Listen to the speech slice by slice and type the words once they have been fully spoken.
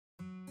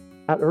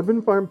At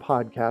Urban Farm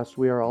Podcast,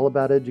 we are all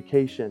about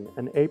education,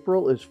 and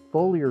April is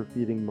foliar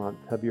feeding month.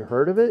 Have you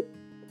heard of it?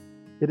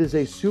 It is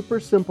a super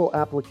simple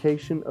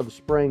application of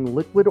spraying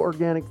liquid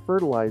organic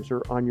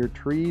fertilizer on your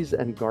trees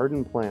and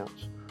garden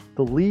plants.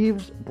 The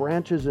leaves,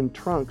 branches, and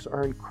trunks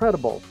are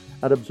incredible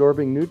at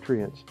absorbing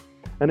nutrients.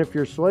 And if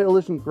your soil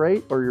isn't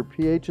great or your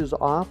pH is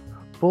off,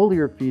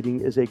 foliar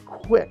feeding is a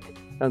quick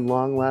and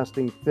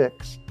long-lasting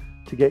fix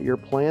to get your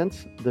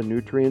plants the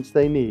nutrients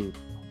they need.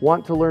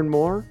 Want to learn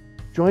more?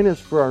 Join us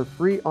for our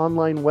free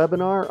online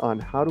webinar on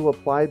how to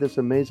apply this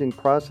amazing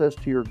process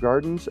to your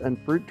gardens and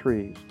fruit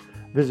trees.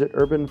 Visit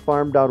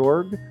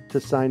urbanfarm.org to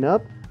sign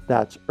up.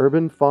 That's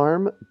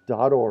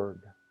urbanfarm.org.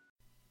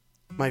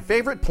 My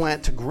favorite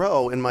plant to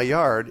grow in my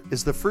yard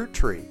is the fruit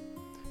tree,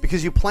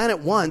 because you plant it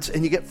once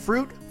and you get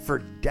fruit for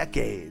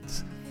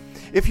decades.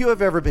 If you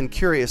have ever been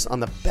curious on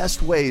the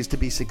best ways to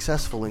be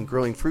successful in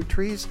growing fruit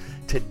trees,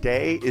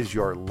 today is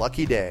your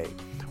lucky day.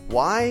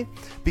 Why?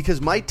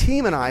 Because my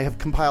team and I have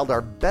compiled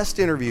our best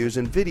interviews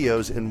and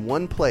videos in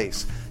one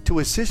place to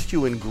assist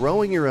you in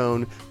growing your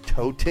own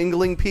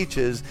toe-tingling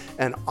peaches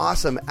and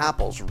awesome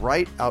apples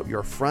right out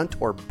your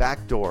front or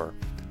back door.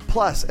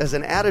 Plus, as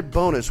an added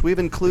bonus, we've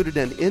included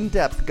an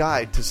in-depth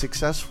guide to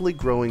successfully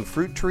growing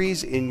fruit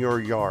trees in your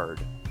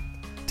yard.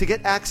 To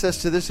get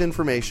access to this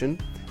information,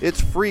 it's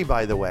free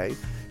by the way,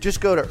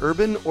 just go to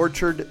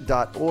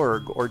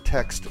urbanorchard.org or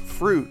text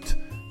FRUIT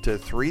to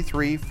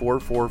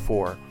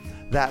 33444.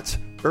 That's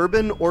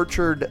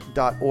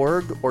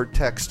urbanorchard.org or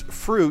text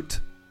FRUIT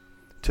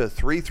to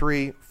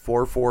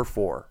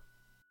 33444.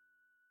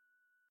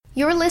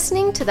 You're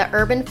listening to the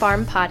Urban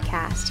Farm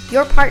Podcast,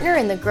 your partner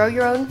in the Grow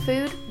Your Own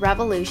Food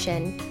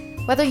revolution.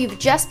 Whether you've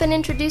just been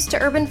introduced to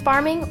urban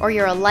farming or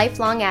you're a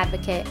lifelong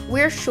advocate,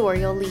 we're sure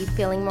you'll leave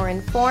feeling more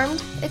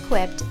informed,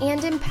 equipped,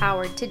 and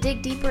empowered to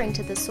dig deeper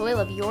into the soil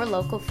of your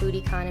local food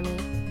economy.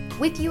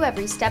 With you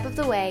every step of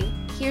the way,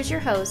 here's your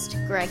host,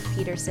 Greg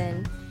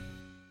Peterson.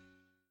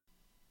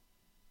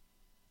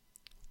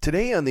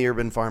 Today on the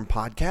Urban Farm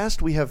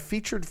Podcast, we have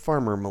featured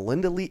farmer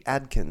Melinda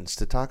Adkins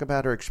to talk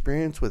about her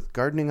experience with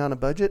gardening on a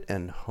budget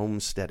and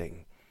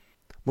homesteading.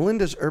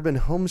 Melinda's urban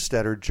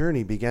homesteader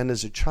journey began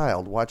as a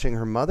child watching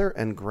her mother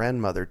and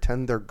grandmother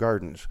tend their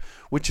gardens,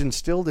 which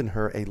instilled in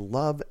her a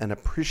love and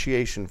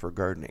appreciation for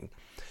gardening.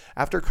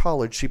 After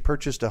college, she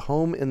purchased a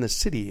home in the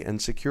city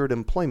and secured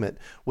employment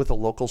with a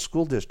local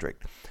school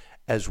district,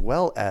 as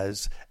well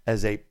as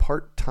a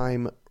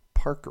part-time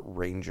park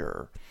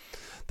ranger.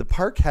 The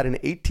park had an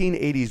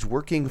 1880s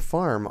working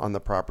farm on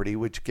the property,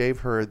 which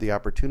gave her the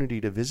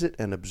opportunity to visit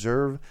and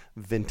observe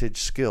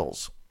vintage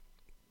skills.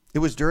 It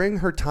was during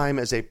her time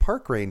as a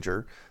park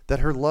ranger that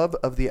her love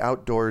of the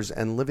outdoors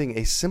and living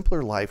a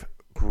simpler life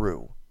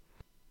grew.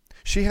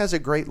 She has a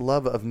great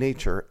love of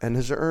nature and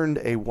has earned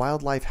a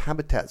wildlife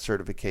habitat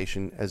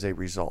certification as a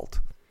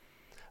result.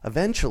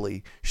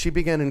 Eventually, she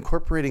began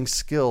incorporating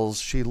skills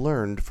she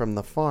learned from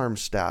the farm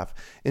staff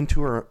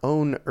into her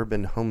own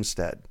urban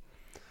homestead.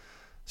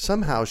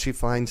 Somehow she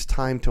finds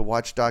time to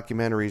watch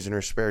documentaries in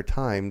her spare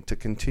time to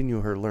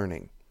continue her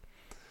learning.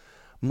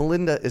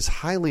 Melinda is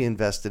highly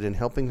invested in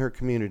helping her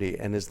community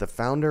and is the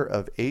founder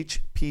of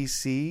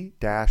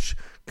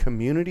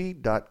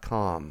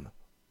hpc-community.com.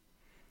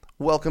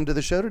 Welcome to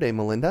the show today,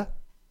 Melinda.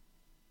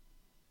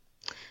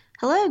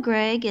 Hello,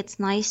 Greg. It's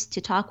nice to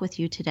talk with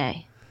you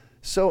today.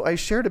 So I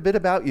shared a bit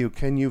about you.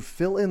 Can you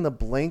fill in the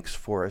blanks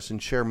for us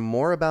and share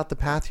more about the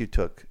path you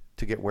took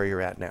to get where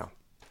you're at now?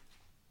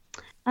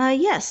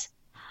 Yes.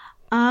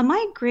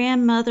 My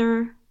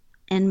grandmother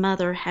and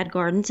mother had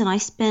gardens, and I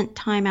spent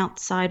time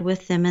outside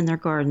with them in their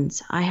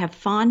gardens. I have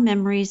fond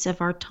memories of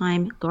our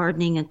time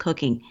gardening and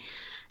cooking.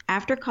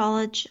 After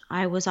college,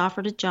 I was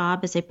offered a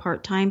job as a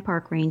part-time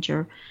park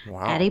ranger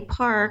at a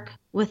park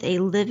with a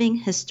living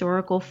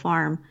historical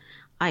farm.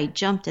 I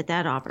jumped at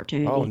that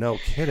opportunity. Oh, no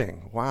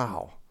kidding.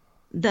 Wow.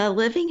 The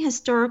living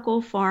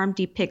historical farm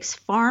depicts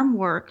farm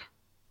work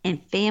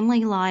and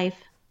family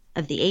life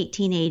of the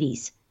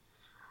 1880s.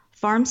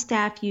 Farm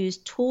staff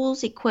used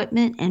tools,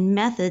 equipment, and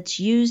methods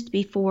used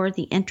before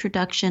the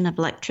introduction of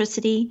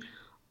electricity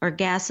or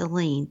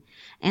gasoline.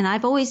 And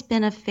I've always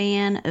been a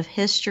fan of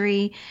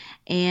history,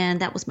 and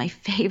that was my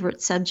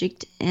favorite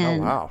subject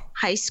in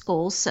high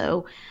school.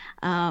 So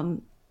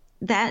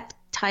that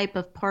type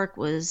of park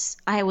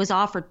I was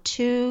offered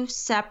two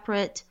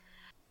separate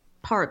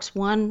parks,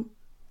 one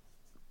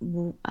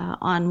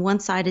on one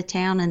side of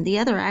town, and the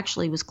other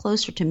actually was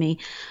closer to me.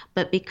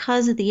 But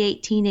because of the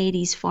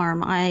 1880s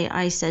farm,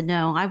 I said,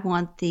 no, I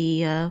want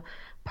the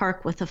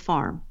park with a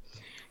farm.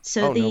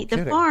 So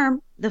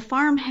the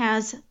farm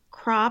has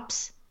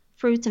crops,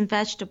 fruits, and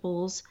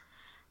vegetables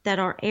that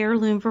are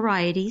heirloom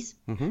varieties.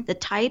 Mm-hmm. The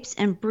types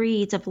and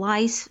breeds of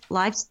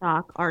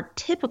livestock are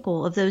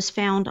typical of those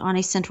found on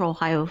a Central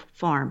Ohio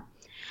farm.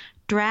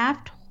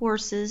 Draft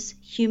horses,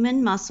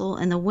 human muscle,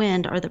 and the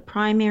wind are the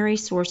primary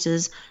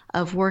sources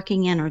of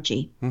working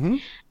energy. Mm-hmm.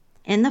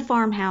 In the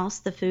farmhouse,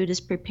 the food is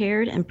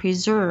prepared and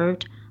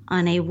preserved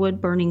on a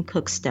wood-burning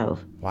cook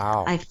stove.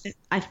 Wow.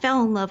 I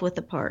fell in love with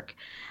the park.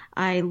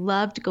 I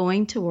loved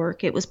going to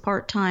work. It was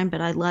part-time,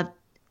 but I loved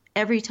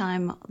every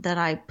time that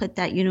I put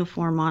that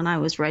uniform on, I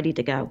was ready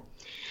to go.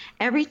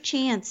 Every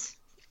chance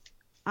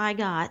I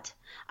got,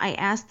 I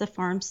asked the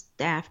farm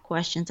staff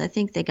questions. I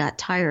think they got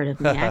tired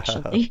of me,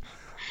 actually.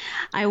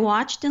 I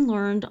watched and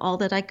learned all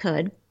that I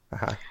could.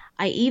 Uh-huh.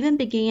 I even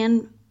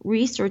began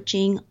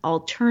researching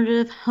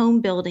alternative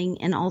home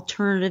building and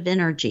alternative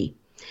energy.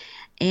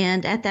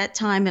 And at that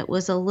time, it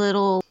was a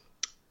little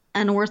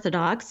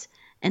unorthodox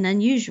and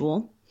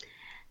unusual.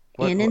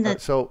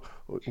 So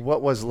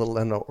what was a little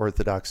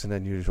unorthodox and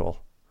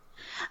unusual?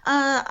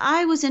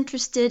 I was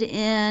interested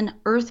in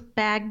earth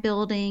bag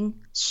building,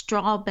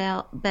 straw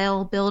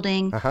bale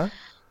building,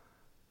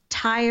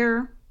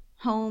 tire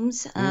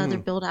homes. They're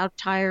built out of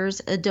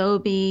tires,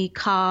 adobe,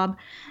 cob.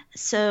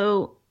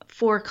 So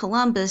for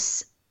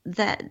Columbus,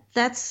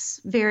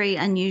 that's very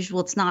unusual.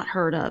 It's not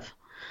heard of.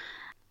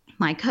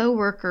 My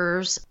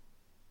coworkers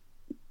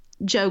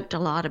joked a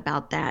lot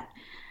about that.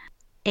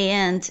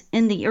 And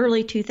in the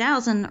early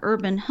 2000s,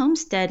 urban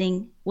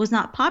homesteading was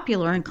not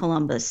popular in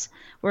Columbus.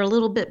 We're a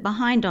little bit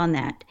behind on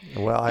that.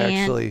 Well,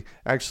 actually,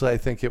 I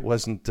think it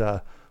wasn't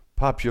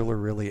popular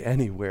really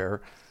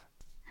anywhere.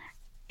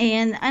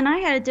 And I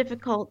had a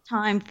difficult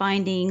time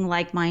finding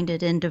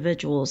like-minded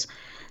individuals.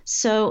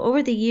 So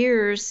over the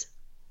years,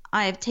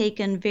 I have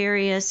taken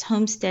various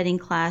homesteading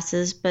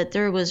classes, but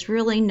there was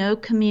really no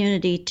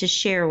community to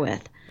share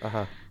with.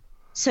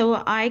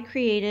 So I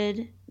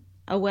created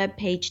a web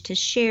page to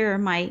share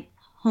my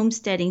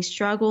homesteading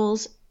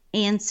struggles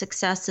and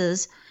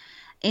successes,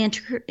 and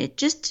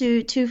just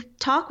to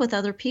talk with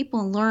other people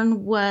and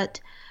learn what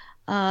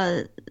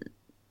their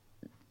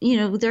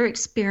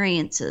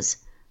experiences.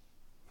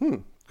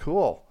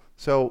 Cool.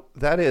 So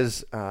that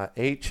is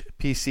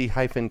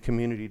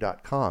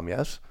hpc-community.com,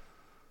 yes?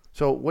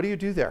 So what do you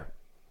do there?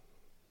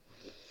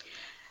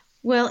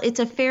 Well, it's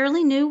a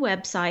fairly new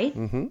website,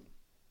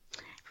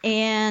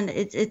 and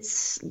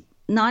it's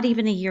not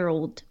even a year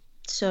old.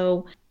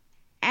 So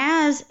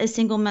as a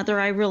single mother,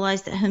 I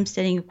realized that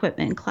homesteading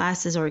equipment and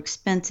classes are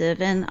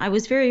expensive, and I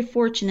was very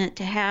fortunate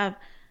to have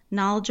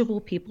knowledgeable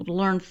people to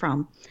learn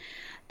from.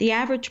 The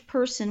average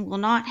person will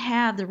not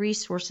have the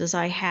resources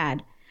I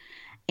had,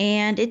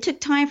 and it took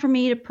time for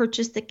me to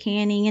purchase the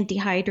canning and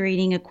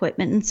dehydrating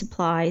equipment and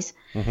supplies.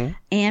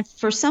 And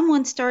for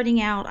someone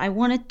starting out, I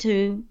wanted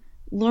to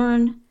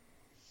learn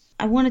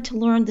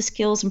the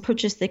skills and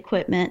purchase the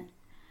equipment.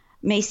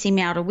 May seem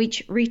out of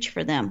reach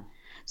for them.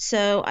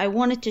 So I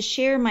wanted to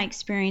share my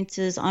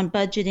experiences on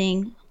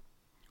budgeting,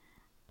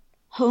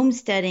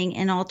 homesteading,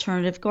 and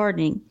alternative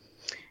gardening.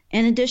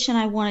 In addition,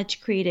 I wanted to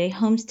create a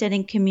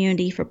homesteading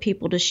community for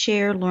people to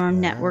share,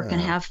 learn, network,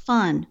 and have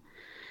fun.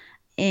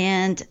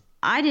 And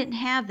I didn't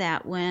have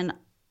that when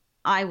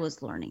I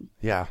was learning.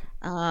 Yeah.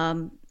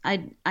 I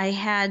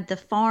had the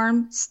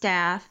farm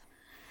staff,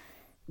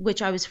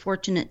 which I was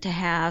fortunate to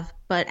have,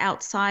 but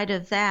outside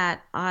of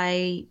that,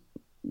 I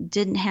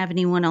didn't have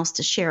anyone else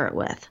to share it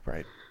with.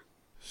 Right.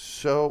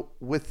 So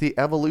with the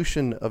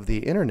evolution of the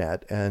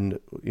internet and,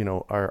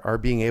 our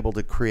being able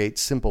to create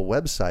simple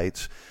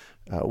websites,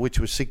 which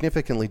was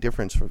significantly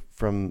different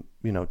from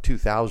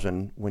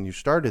 2000 when you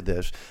started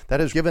this, that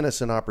has given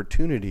us an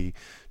opportunity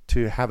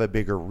to have a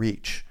bigger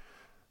reach.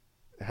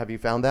 Have you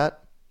found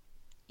that?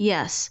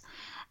 Yes.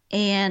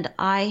 And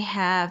I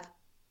have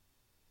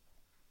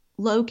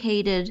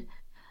located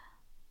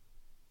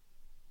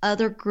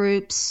other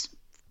groups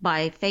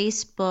by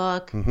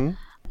Facebook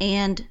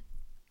and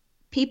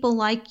people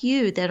like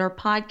you that are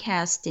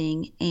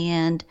podcasting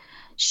and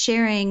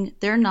sharing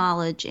their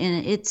knowledge,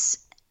 and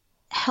it's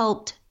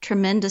helped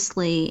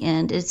tremendously,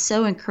 and it's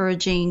so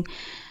encouraging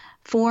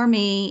for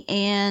me.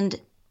 And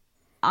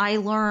I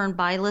learn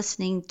by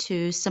listening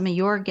to some of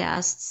your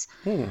guests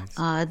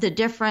the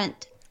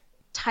different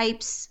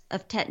types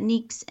of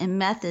techniques and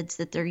methods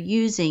that they're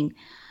using.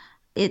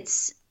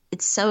 It's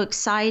so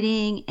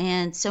exciting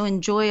and so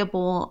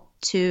enjoyable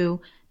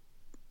to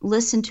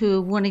listen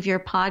to one of your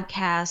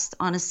podcasts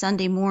on a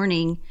Sunday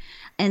morning,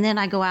 and then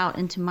I go out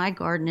into my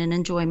garden and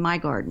enjoy my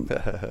garden.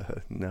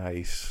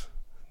 Nice.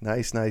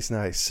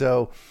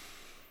 So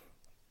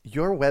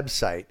your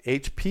website,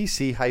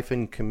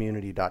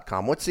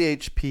 hpc-community.com, what's the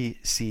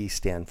HPC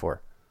stand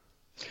for?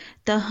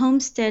 The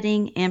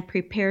Homesteading and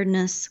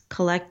Preparedness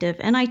Collective.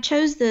 And I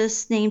chose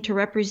this name to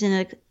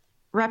represent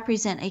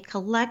a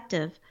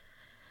collective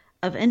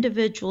of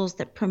individuals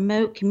that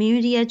promote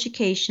community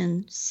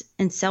education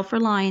and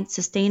self-reliance,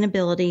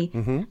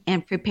 sustainability,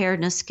 and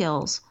preparedness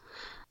skills.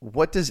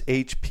 What does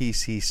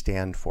HPC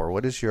stand for?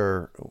 What is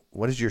your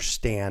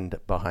stand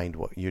behind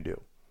what you do?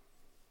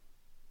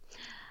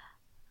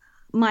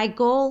 My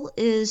goal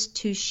is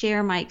to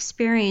share my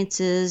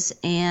experiences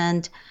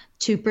and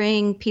to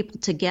bring people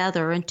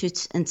together and to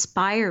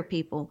inspire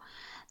people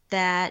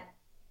that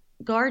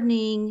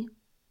gardening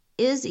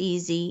is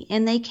easy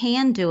and they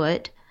can do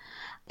it.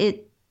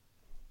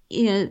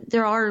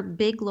 There are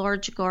big,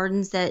 large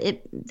gardens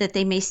that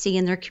they may see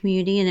in their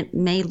community, and it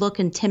may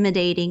look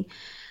intimidating.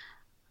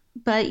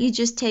 but you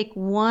just take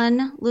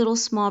one little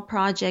small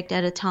project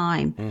at a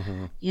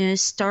time.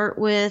 Start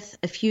with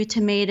a few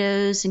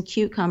tomatoes and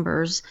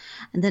cucumbers,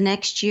 and the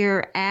next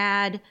year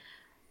add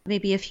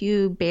maybe a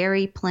few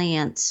berry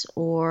plants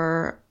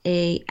or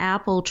a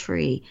apple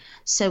tree.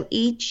 So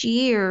each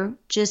year,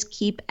 just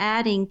keep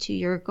adding to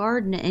your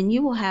garden, and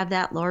you will have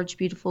that large,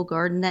 beautiful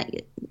garden that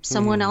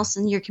someone else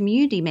in your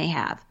community may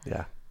have.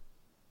 Yeah.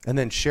 And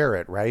then share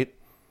it, right?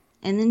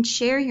 And then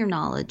share your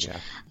knowledge.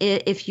 Yeah.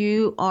 If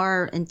you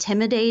are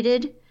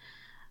intimidated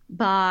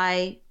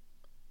by,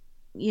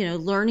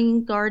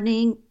 learning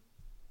gardening,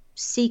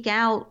 seek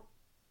out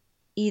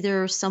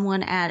either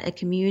someone at a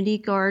community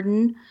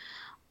garden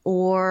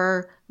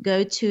or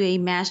go to a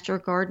master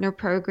gardener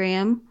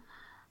program,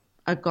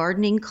 a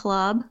gardening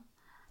club,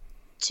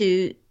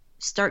 to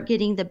start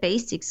getting the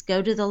basics.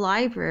 Go to the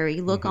library,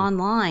 look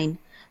online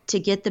to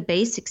get the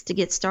basics to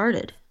get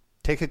started.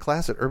 Take a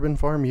class at Urban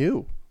Farm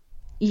U.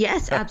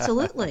 Yes,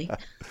 absolutely.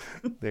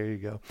 There you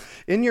go.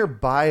 In your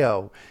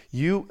bio,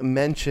 you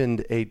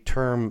mentioned a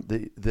term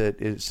that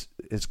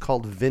is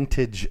called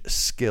vintage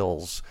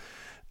skills.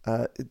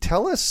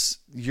 Tell us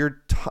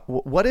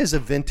what is a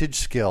vintage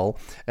skill,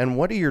 and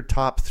what are your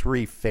top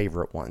 3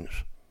 favorite ones?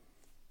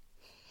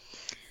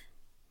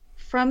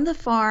 From the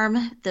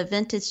farm, the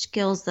vintage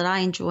skills that I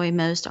enjoy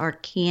most are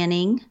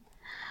canning.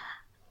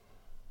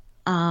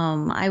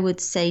 I would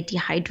say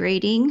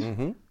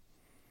dehydrating.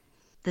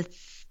 The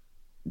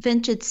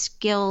vintage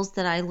skills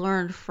that I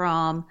learned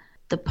from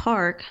the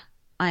park,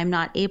 I'm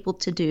not able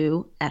to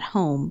do at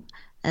home,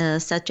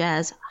 such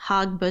as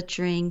hog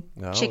butchering,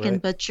 chicken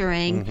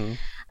butchering.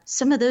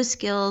 Some of those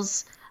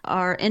skills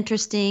are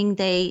interesting.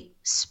 They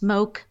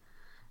smoke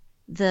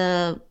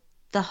the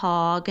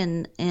hog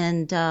and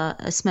a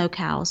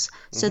smokehouse.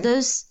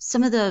 So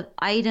some of the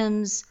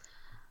items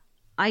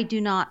I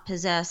do not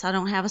possess. I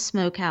don't have a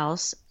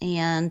smokehouse,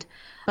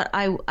 but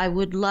I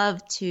would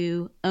love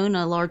to own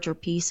a larger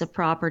piece of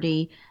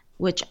property,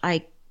 which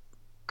I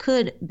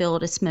could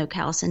build a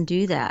smokehouse and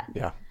do that.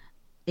 Yeah,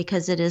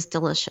 because it is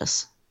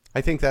delicious.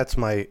 I think that's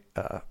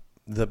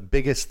the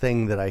biggest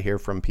thing that I hear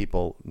from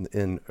people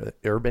in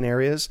urban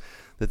areas,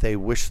 that they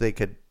wish they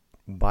could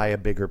buy a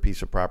bigger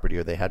piece of property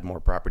or they had more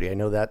property. I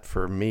know that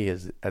for me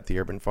is at the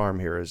Urban Farm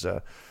here is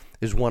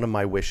one of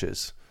my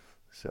wishes.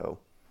 So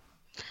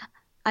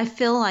I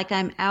feel like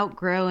I'm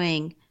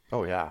outgrowing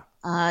Oh yeah.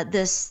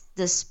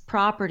 This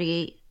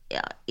property,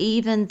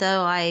 even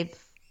though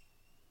I've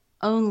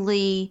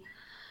only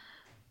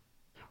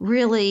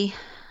really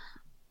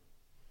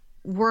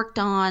worked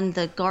on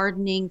the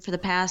gardening for the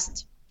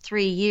past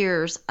 3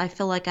 years, I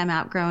feel like I'm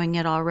outgrowing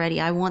it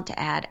already. I want to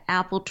add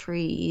apple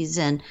trees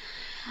and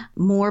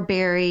more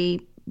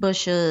berry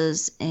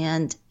bushes,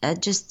 and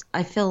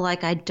I feel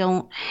like I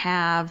don't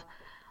have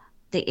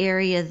the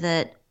area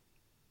that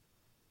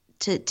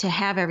to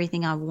have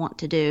everything I want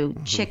to do.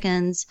 Mm-hmm.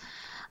 Chickens,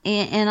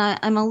 and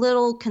I'm a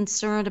little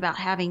concerned about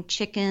having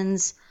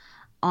chickens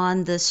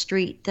on the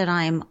street that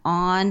I'm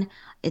on.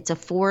 It's a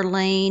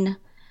 4-lane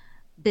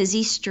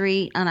busy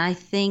street, and I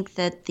think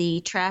that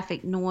the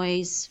traffic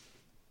noise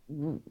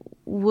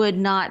would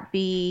not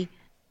be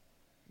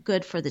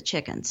good for the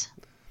chickens.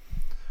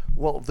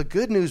 Well, the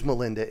good news,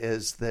 Melinda,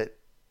 is that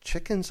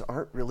chickens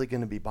aren't really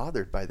going to be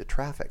bothered by the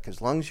traffic.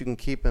 As long as you can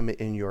keep them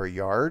in your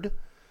yard,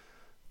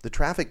 the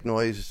traffic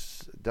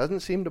noise doesn't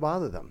seem to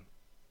bother them.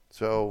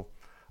 So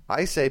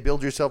I say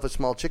build yourself a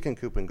small chicken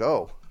coop and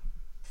go.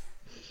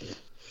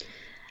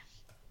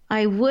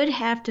 I would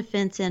have to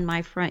fence in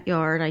my front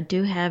yard. I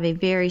do have a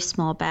very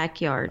small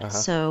backyard. Uh-huh.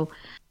 So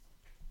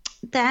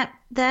that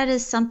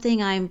is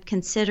something I'm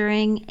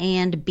considering,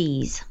 and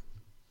bees.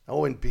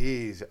 Oh, and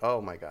bees.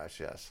 Oh my gosh,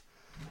 yes.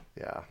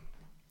 Yeah.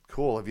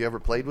 Cool. Have you ever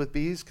played with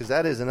bees? Because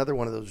that is another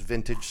one of those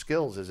vintage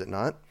skills, is it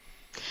not?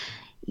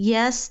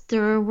 Yes,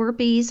 there were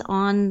bees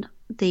on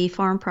the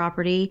farm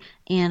property,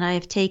 and I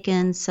have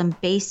taken some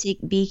basic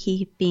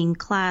beekeeping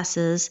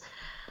classes.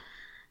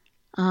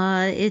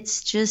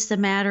 It's just a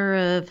matter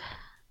of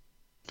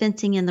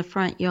fencing in the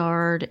front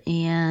yard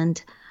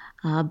and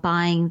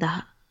buying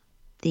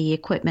the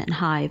equipment and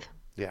hive.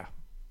 Yeah.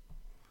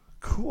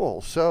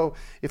 Cool. So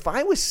if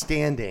I was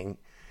standing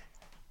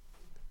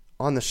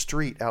on the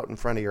street out in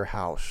front of your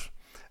house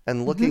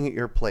and looking mm-hmm. at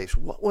your place,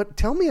 what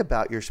tell me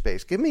about your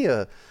space. Give me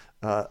a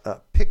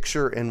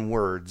picture in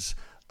words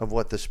of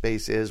what the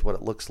space is, what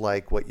it looks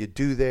like, what you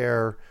do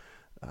there,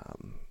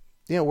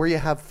 where you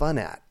have fun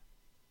at.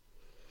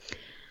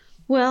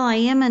 Well, I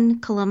am in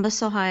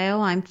Columbus,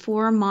 Ohio. I'm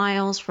 4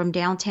 miles from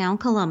downtown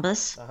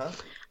Columbus. Uh-huh.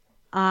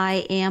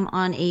 I am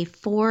on a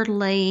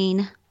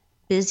 4-lane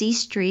busy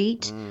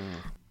street.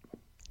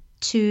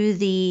 To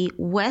the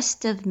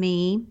west of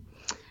me,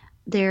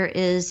 there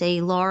is a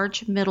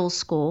large middle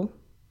school.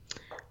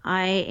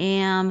 I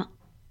am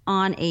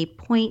on a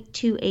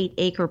 0.28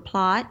 acre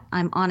plot.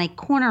 I'm on a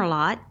corner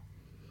lot.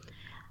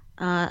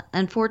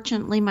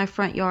 Unfortunately, my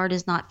front yard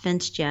is not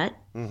fenced yet.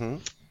 Mm-hmm.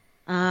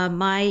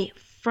 My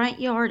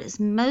front yard is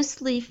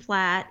mostly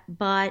flat,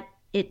 but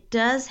it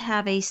does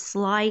have a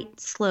slight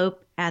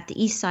slope at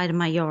the east side of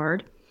my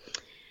yard.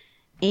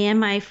 And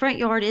my front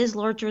yard is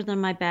larger than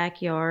my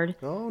backyard.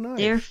 Oh,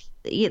 nice.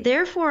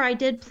 Therefore, I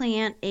did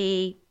plant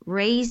a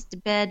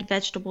raised bed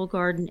vegetable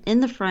garden in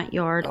the front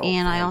yard, Oh,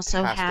 and I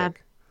also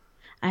fantastic.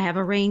 have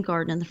a rain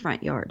garden in the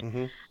front yard.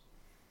 Mm-hmm.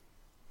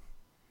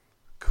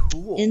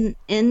 Cool.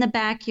 In the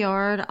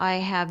backyard, I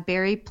have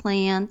berry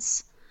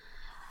plants,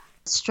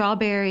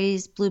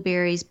 strawberries,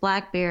 blueberries,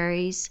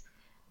 blackberries.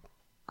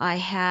 I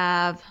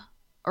have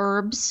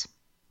herbs,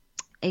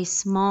 a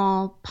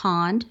small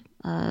pond,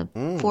 a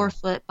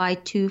 4-foot by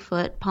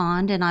 2-foot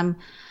pond, and I'm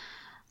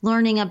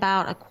learning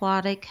about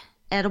aquatic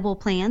edible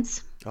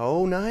plants.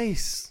 Oh,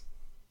 nice.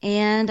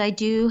 And I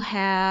do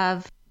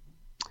have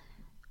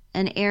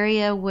an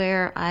area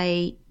where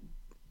I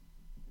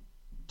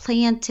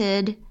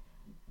planted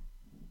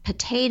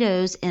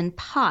potatoes in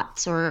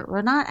pots,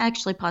 or not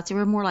actually pots, they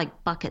were more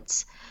like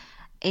buckets.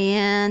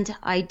 And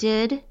I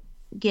did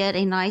get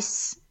a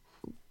nice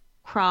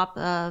crop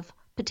of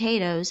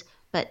potatoes,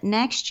 but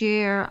next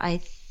year I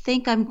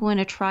think I'm going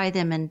to try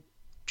them in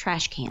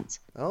trash cans.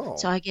 Oh.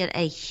 So I get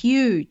a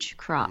huge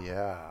crop.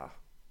 Yeah.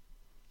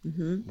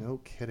 Mm-hmm. No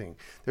kidding.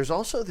 There's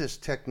also this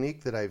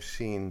technique that I've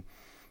seen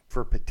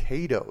for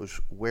potatoes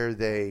where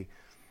they,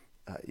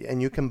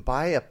 and you can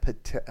buy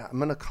I'm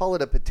going to call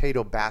it a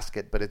potato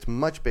basket, but it's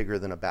much bigger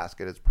than a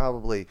basket. It's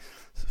probably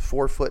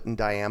 4 foot in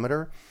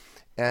diameter.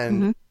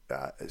 And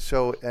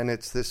and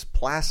it's this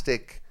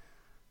plastic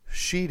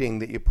sheeting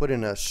that you put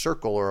in a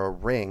circle or a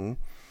ring,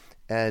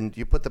 and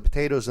you put the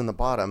potatoes in the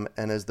bottom,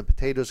 and as the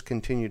potatoes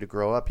continue to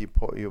grow up, you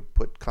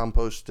put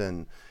compost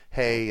and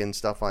hay and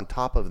stuff on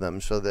top of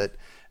them so that,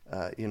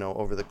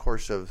 over the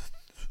course of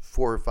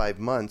 4 or 5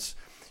 months,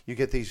 you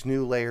get these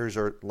new layers,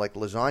 or like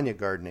lasagna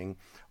gardening,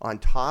 on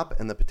top,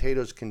 and the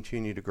potatoes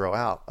continue to grow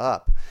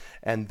up.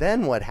 And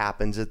then what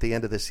happens at the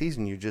end of the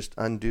season, you just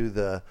undo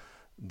the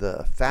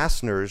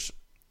fasteners,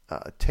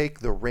 take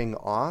the ring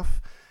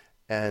off,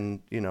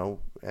 and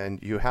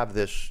you have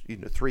this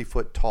 3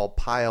 foot tall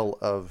pile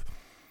of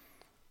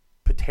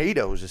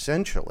potatoes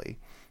essentially.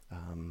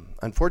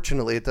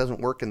 Unfortunately, it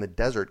doesn't work in the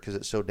desert because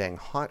it's so dang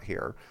hot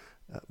here,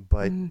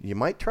 but you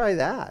might try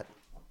that.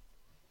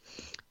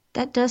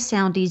 That does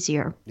sound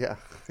easier. Yeah.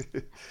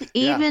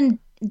 Even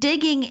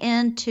digging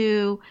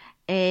into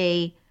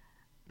a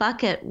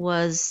bucket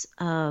was,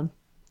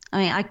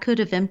 I could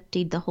have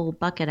emptied the whole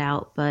bucket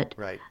out, but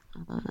Right.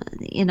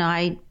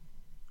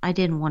 I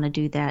didn't want to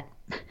do that.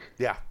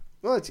 Yeah.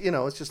 Well, it's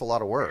just a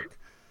lot of work.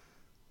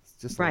 It's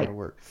just a lot of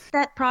work.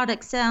 That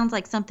product sounds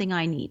like something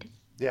I need.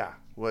 Yeah.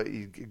 Well,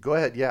 you go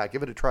ahead. Yeah,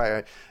 give it a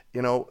try.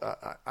 Go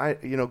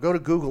to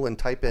Google and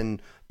type in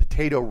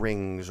potato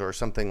rings or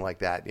something like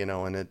that,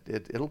 and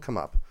it'll come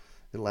up.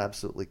 It'll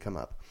absolutely come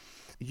up.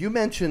 You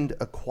mentioned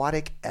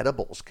aquatic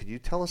edibles. Could you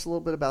tell us a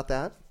little bit about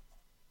that?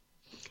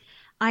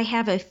 I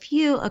have a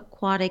few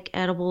aquatic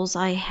edibles.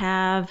 I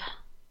have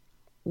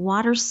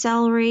water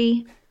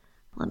celery.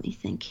 Let me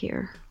think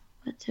here.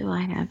 What do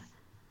I have?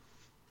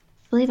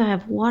 I believe I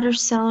have water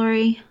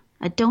celery.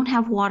 I don't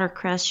have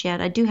watercress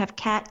yet. I do have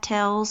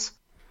cattails.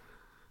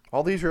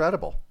 All these are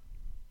edible.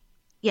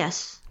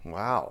 Yes.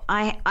 Wow.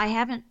 I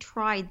haven't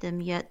tried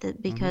them yet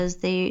because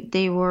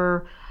they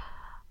were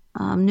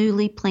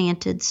newly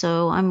planted,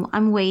 so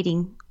I'm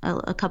waiting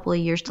a couple of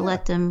years to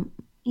let them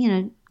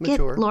get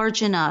Mature.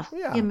 large enough,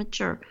 get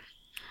mature.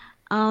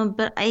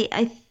 But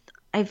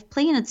I've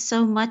planted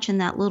so much in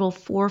that little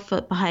 4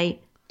 foot by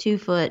 2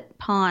 foot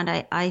pond.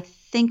 I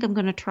think I'm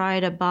going to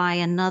try to buy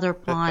another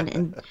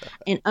pond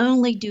and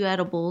only do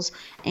edibles.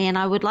 And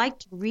I would like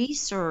to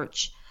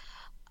research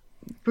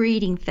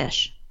breeding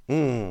fish.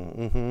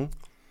 Mm-hmm.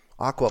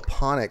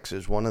 Aquaponics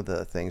is one of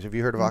the things. Have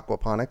you heard of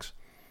aquaponics?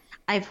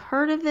 I've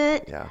heard of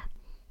it. Yeah.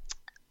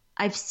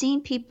 I've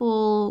seen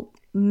people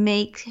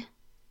make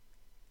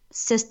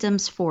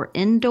systems for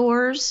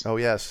indoors. Oh,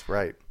 yes,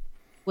 right.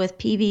 With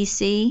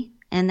PVC,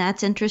 and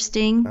that's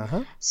interesting.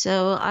 Uh-huh.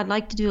 So I'd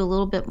like to do a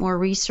little bit more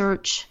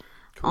research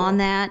on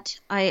that.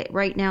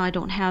 Right now I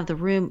don't have the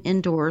room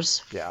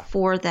indoors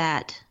for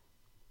that.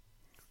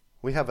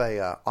 We have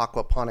a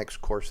aquaponics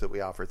course that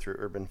we offer through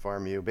Urban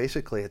Farm U.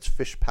 Basically, it's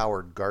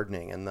fish-powered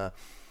gardening, and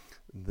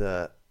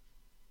the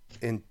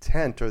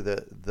intent or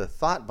the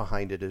thought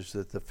behind it is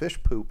that the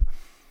fish poop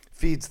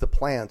feeds the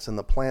plants, and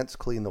the plants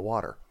clean the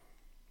water.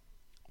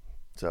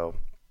 So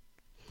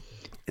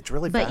it's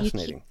really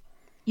fascinating.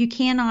 You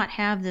cannot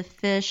have the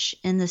fish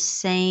in the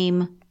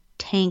same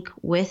tank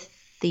with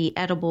the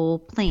edible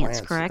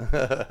plants. Correct?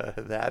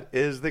 That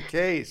is the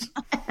case.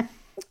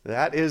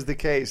 That is the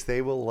case.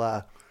 They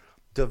will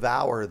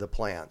devour the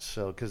plants.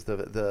 So, because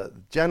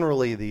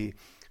generally the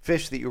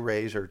fish that you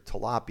raise are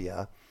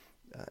tilapia,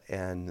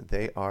 and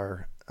they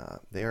are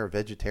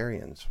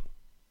vegetarians.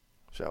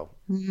 So,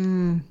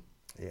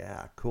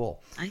 yeah,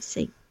 cool. I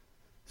see.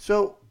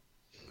 So,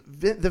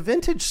 the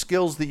vintage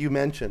skills that you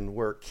mentioned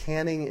were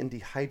canning and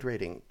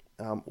dehydrating.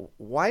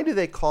 Why do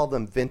they call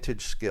them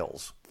vintage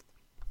skills?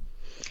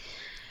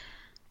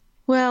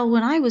 Well,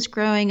 when I was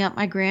growing up,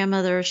 my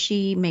grandmother,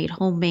 she made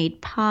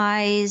homemade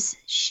pies.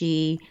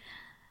 She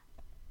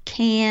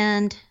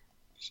canned.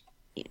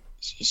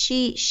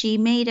 she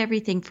made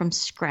everything from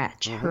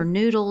scratch. Her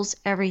noodles,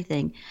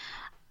 everything.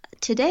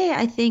 Today,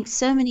 I think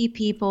so many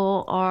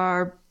people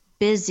are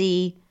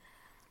busy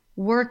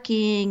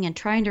working and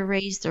trying to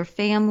raise their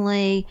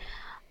family,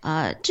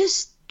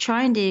 just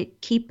trying to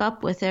keep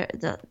up with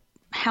the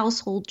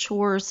household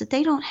chores, that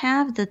they don't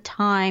have the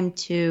time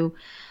to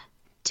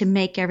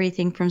make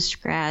everything from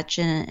scratch,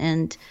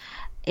 and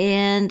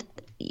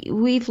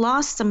we've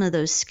lost some of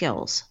those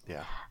skills.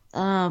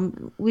 Yeah.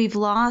 We've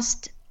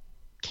lost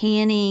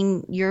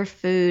canning your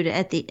food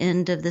at the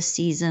end of the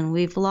season.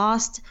 We've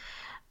lost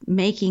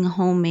making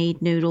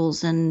homemade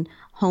noodles and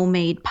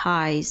homemade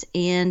pies.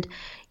 And,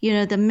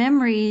 the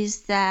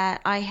memories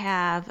that I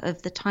have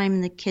of the time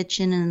in the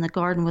kitchen and in the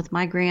garden with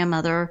my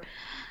grandmother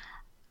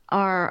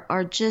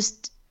are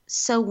just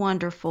so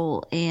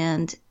wonderful.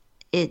 And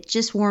it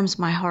just warms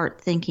my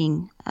heart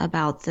thinking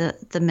about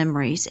the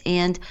memories.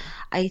 And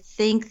I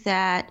think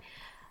that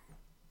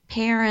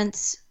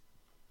parents,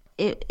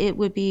 it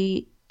would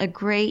be a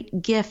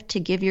great gift to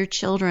give your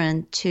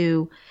children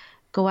to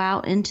go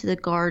out into the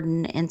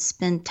garden and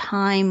spend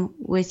time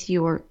with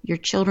your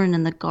children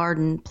in the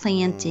garden,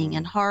 planting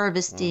and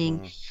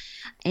harvesting,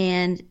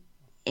 and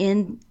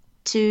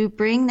to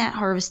bring that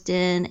harvest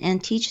in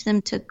and teach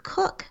them to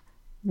cook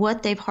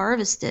what they've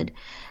harvested.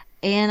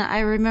 And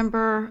I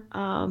remember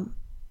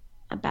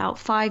about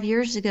 5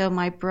 years ago,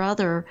 my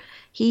brother,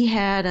 he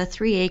had a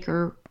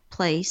 3-acre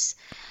place,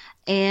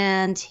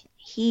 and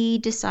he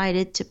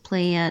decided to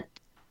plant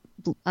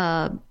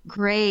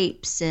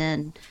grapes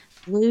and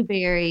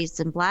blueberries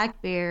and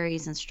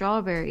blackberries and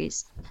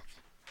strawberries.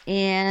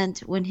 And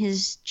when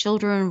his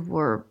children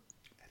were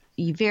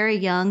very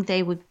young,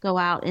 they would go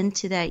out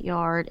into that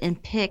yard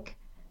and pick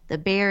the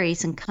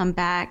berries and come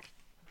back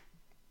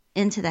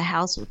into the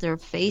house with their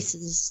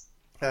faces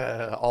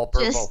all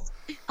purple. Just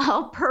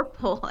all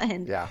purple.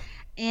 And yeah.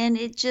 And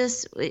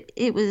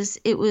it was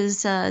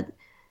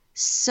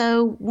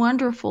so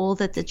wonderful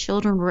that the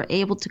children were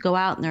able to go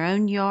out in their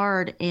own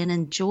yard and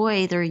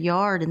enjoy their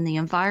yard and the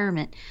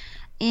environment.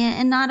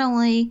 And not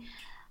only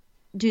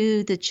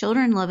do the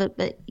children love it,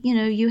 but,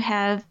 you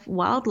have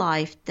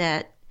wildlife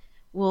that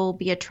will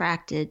be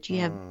attracted.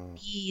 You have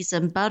bees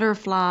and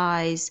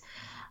butterflies,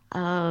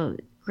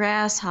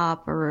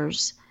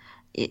 grasshoppers,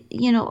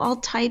 all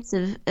types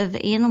of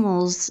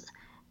animals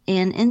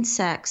and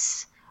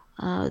insects,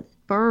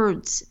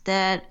 birds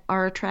that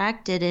are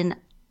attracted. And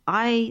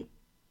I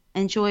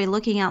enjoy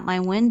looking out my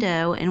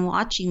window and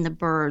watching the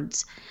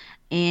birds.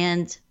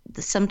 And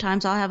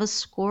sometimes I'll have a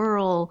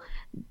squirrel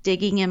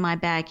digging in my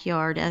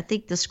backyard. I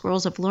think the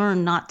squirrels have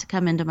learned not to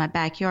come into my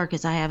backyard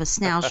because I have a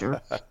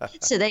schnauzer.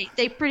 So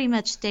they pretty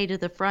much stay to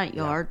the front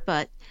yard. Yeah.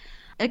 But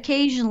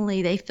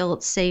occasionally they feel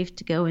it's safe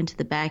to go into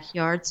the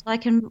backyard. So I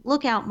can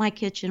look out my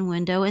kitchen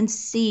window and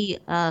see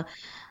a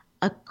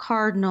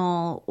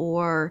cardinal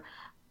or,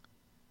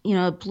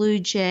 a blue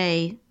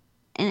jay.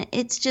 And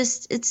it's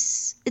just,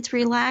 it's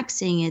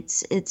relaxing.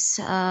 It's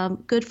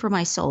good for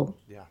my soul.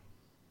 Yeah.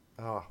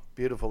 Oh,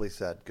 beautifully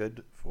said.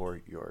 Good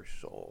for your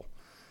soul.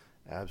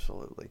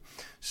 Absolutely.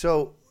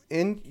 So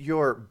in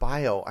your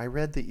bio, I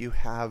read that you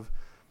have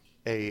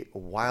a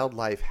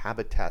wildlife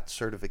habitat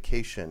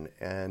certification,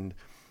 and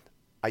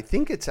I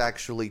think it's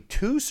actually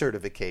 2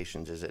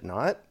 certifications, is it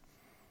not?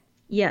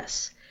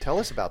 Yes. Tell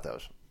us about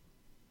those.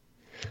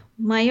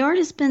 My yard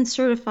has been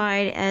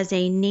certified as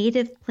a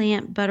native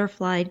plant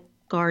butterfly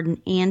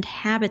garden and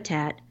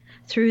habitat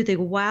through the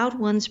Wild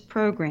Ones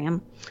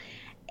program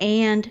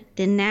and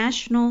the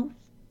National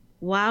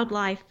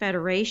Wildlife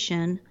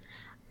Federation.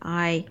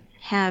 I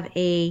have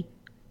a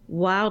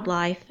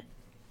wildlife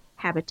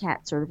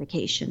habitat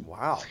certification.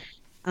 Wow.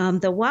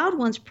 The Wild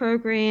Ones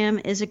program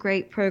is a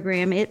great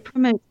program. It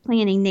promotes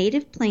planting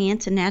native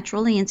plants and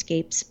natural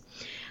landscapes.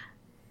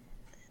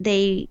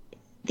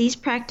 These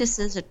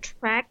practices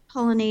attract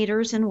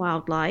pollinators and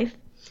wildlife,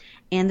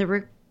 and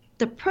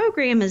the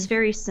program is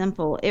very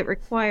simple. It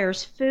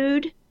requires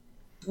food,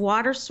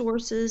 water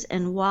sources,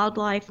 and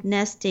wildlife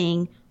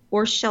nesting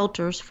or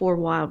shelters for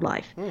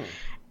wildlife.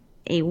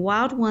 A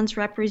Wild Ones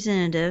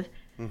representative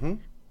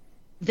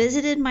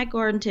visited my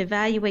garden to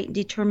evaluate and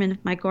determine if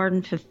my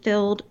garden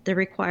fulfilled the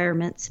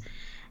requirements.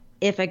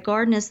 If a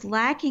garden is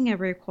lacking a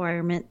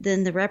requirement,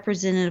 then the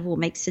representative will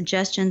make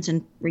suggestions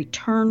and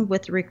return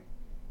with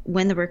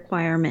when the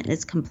requirement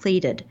is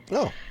completed.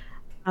 Oh.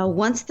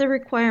 Once the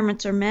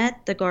requirements are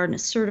met, the garden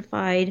is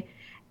certified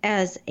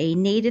as a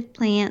native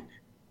plant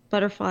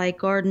butterfly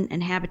garden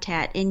and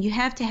habitat. And you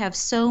have to have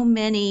so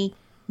many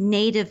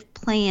native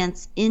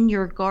plants in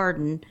your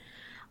garden.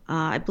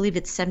 I believe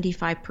it's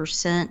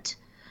 75%,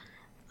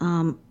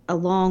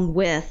 along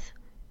with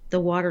the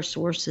water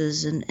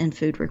sources and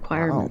food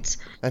requirements.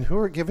 Wow. And who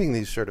are giving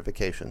these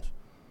certifications?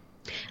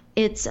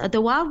 It's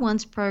the Wild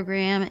Ones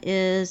program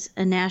is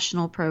a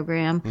national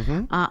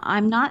program.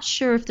 I'm not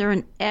sure if they're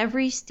in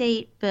every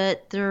state,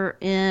 but they're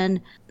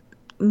in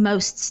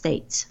most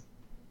states.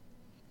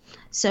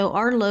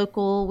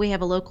 So we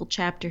have a local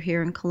chapter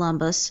here in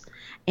Columbus,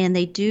 and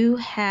they do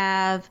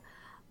have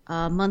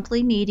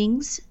monthly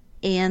meetings,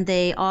 and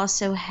they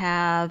also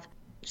have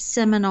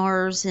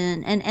seminars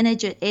and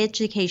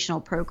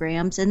educational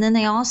programs. And then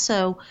they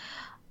also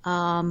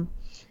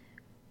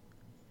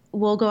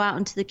will go out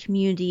into the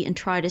community and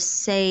try to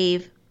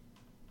save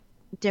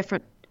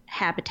different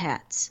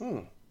habitats.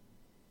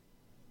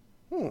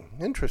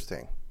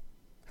 Interesting.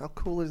 How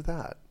cool is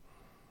that?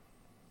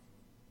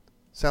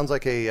 Sounds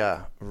like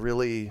a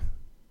really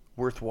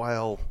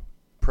worthwhile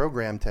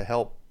program to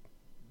help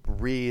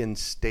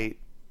reinstate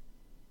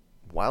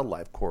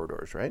wildlife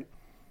corridors, right?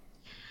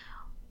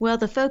 Well,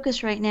 the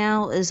focus right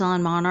now is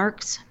on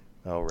monarchs.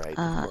 Oh, right,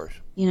 of course.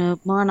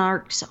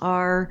 Monarchs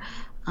are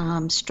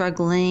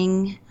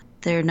struggling.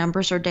 Their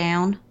numbers are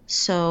down.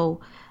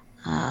 So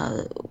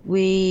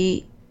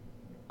we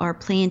are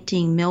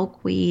planting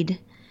milkweed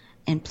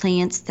and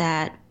plants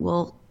that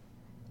will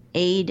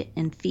aid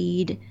and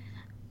feed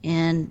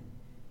and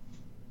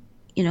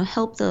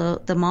help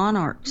the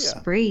monarchs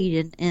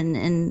breed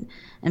and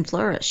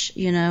flourish.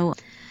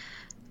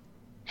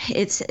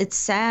 It's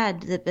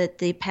sad that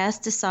the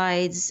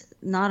pesticides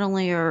not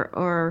only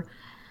are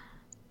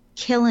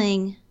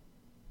killing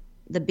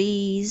the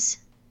bees,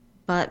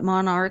 but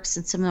monarchs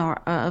and some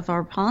of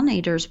our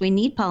pollinators. We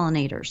need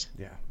pollinators.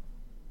 Yeah.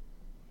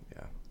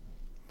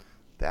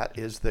 That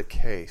is the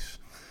case.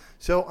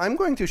 So I'm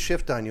going to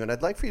shift on you, and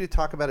I'd like for you to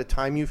talk about a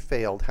time you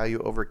failed, how you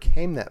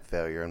overcame that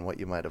failure, and what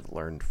you might have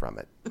learned from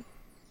it.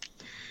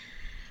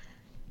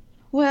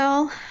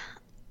 Well,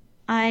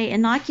 I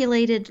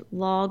inoculated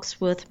logs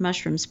with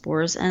mushroom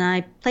spores, and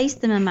I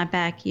placed them in my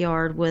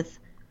backyard with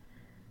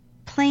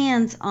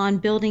plans on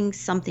building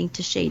something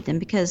to shade them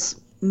because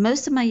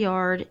most of my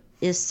yard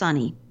is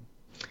sunny.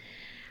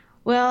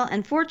 Well,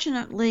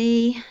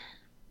 unfortunately,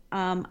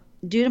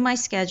 due to my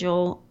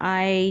schedule,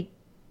 I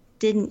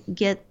didn't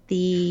get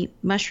the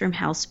mushroom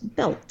house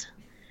built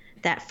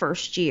that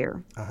first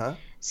year.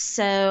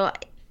 So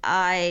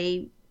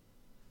I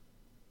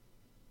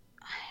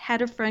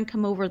had a friend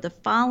come over the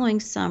following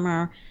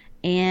summer,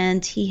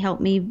 and he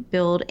helped me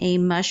build a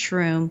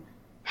mushroom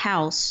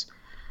house.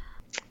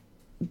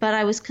 But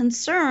I was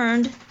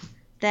concerned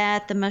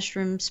that the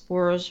mushroom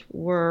spores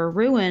were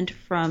ruined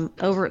from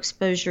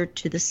overexposure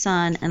to the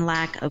sun and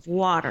lack of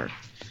water.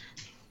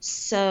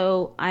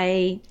 So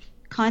I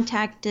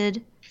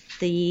contacted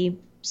the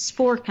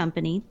spore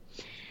company,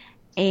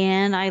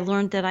 and I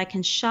learned that I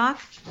can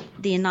shock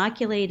the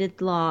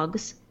inoculated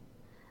logs,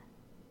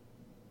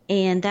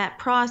 and that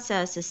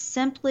process is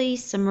simply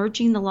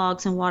submerging the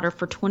logs in water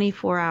for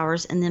 24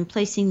 hours and then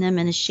placing them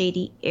in a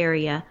shady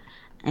area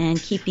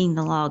and keeping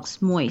the logs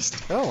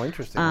moist. Oh,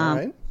 interesting. All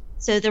right.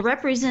 So the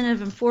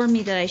representative informed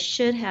me that I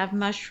should have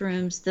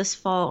mushrooms this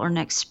fall or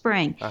next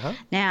spring.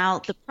 Now,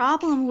 the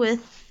problem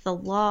with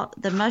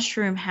the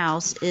mushroom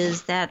house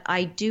is that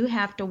I do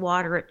have to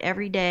water it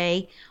every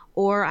day,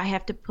 or I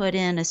have to put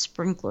in a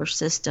sprinkler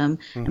system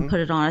and put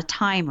it on a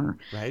timer.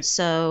 Right.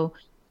 So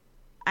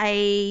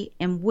I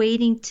am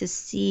waiting to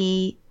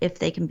see if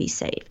they can be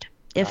saved.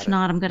 If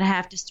not, I'm going to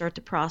have to start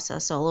the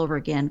process all over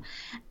again.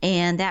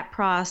 And that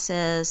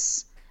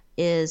process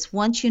is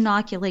once you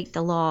inoculate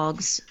the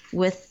logs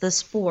with the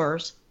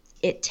spores,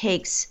 it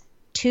takes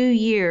 2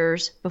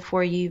 years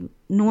before you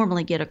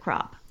normally get a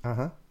crop.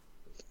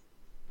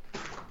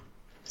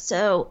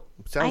 So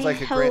sounds like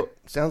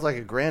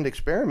a grand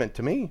experiment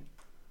to me.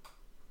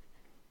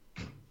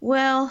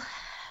 Well,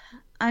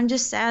 I'm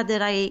just sad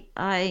that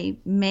I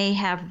may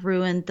have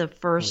ruined the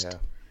first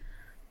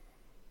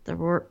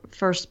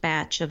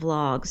batch of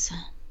logs.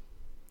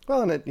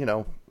 Well,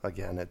 and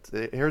again,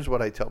 here's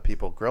what I tell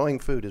people. Growing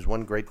food is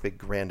one great big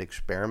grand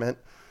experiment.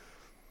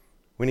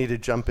 We need to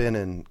jump in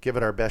and give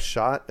it our best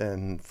shot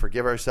and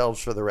forgive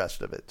ourselves for the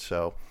rest of it.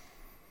 So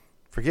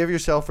forgive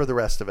yourself for the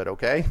rest of it,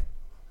 okay?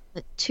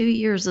 But 2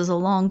 years is a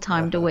long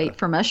time to wait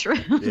for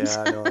mushrooms.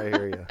 Yeah, no, I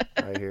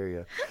hear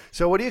you.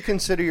 So what do you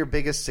consider your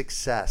biggest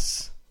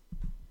success?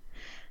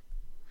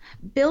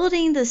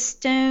 Building the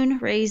stone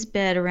raised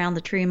bed around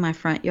the tree in my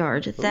front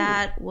yard. Ooh.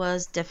 That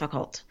was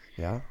difficult.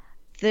 Yeah.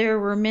 There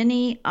were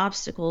many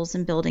obstacles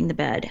in building the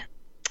bed.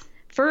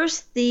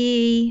 First,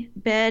 the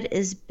bed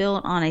is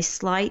built on a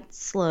slight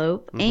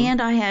slope, and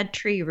I had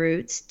tree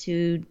roots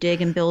to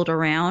dig and build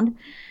around.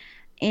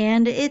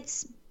 And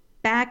it's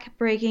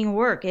back-breaking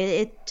work.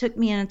 It took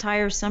me an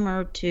entire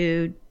summer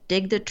to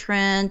dig the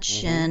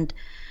trench and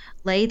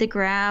lay the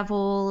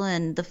gravel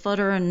and the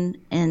footer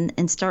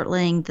and start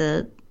laying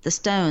the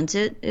stones.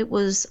 It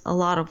was a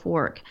lot of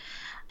work.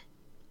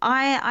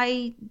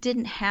 I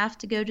didn't have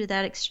to go to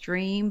that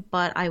extreme,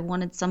 but I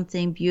wanted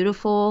something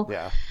beautiful.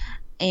 Yeah.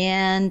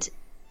 And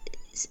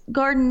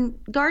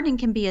gardening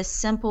can be as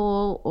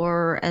simple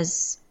or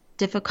as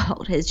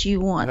difficult as you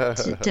want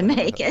to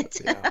make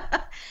it.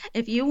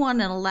 If you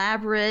want an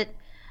elaborate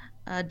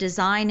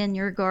design in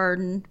your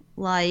garden,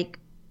 like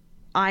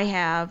I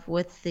have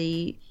with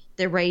the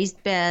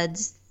raised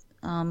beds,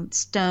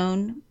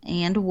 stone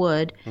and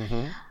wood,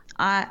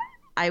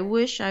 I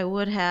wish I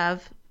would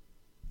have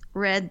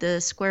read the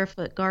square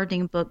foot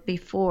gardening book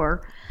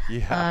before.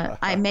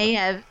 I may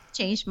have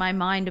changed my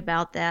mind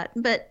about that,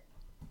 but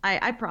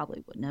I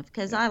probably wouldn't have,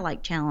 because I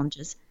like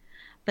challenges.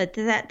 But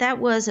that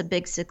was a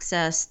big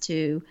success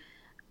to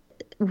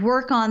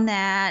work on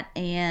that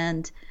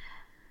and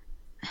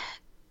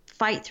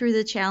fight through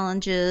the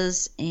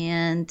challenges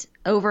and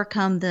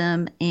overcome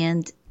them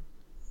and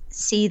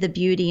see the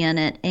beauty in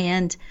it.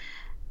 And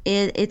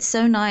it's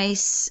so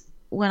nice.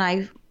 When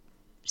I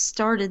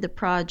started the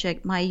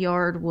project, my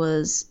yard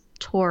was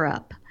tore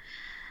up.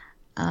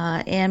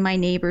 And my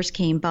neighbors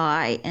came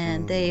by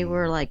and they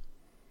were like,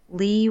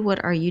 Lee,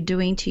 what are you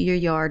doing to your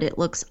yard? It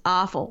looks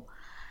awful.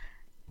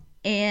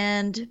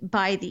 And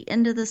by the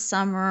end of the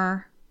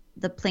summer,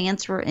 the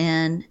plants were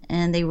in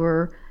and they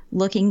were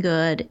looking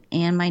good.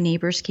 And my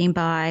neighbors came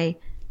by.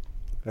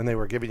 And they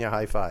were giving you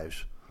high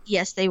fives.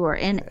 Yes, they were.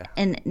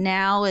 And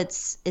now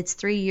it's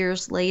 3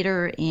 years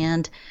later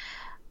and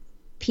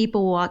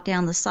people walk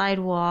down the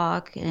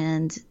sidewalk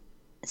and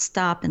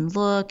stop and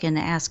look and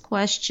ask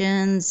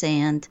questions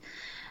and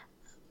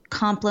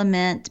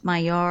compliment my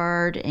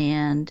yard.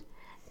 And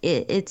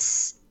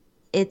it's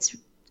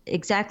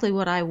exactly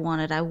what I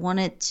wanted. I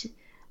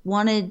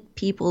wanted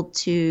people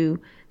to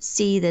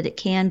see that it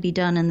can be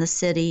done in the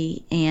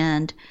city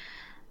and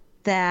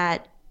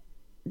that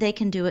they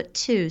can do it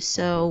too.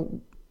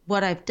 So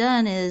what I've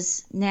done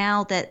is,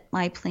 now that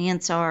my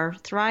plants are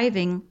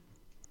thriving,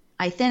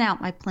 I thin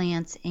out my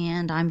plants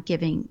and I'm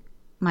giving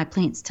my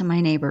plants to my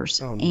neighbors.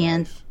 Oh,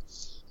 nice.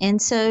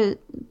 And so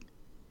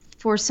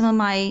for some of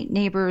my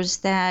neighbors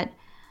that,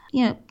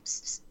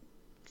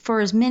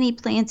 for as many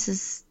plants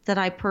as that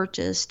I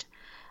purchased,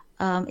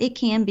 it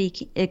can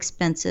be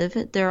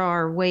expensive. There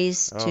are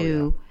ways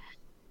to,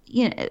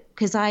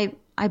 because I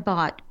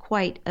bought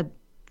quite a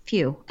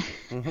few.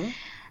 Mm-hmm.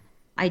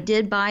 I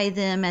did buy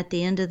them at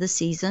the end of the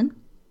season.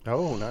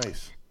 Oh,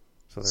 nice.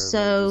 So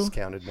they're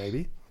discounted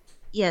maybe?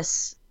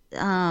 Yes.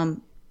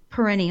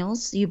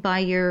 Perennials. You buy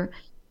your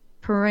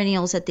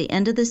perennials at the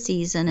end of the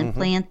season and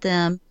plant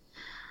them,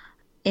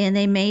 and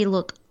they may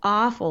look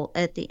awful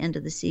at the end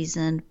of the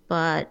season,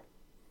 but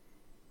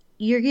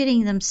you're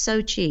getting them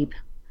so cheap.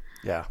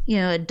 Yeah.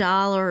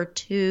 $1 or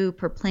 $2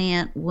 per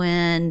plant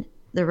when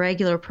the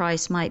regular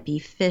price might be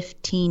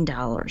 $15.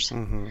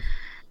 Mm-hmm.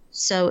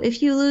 So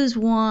if you lose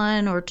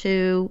 1 or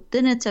 2,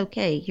 then it's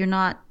okay. You're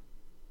not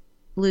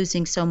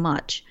losing so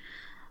much.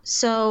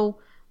 So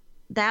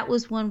that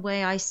was one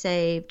way I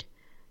saved.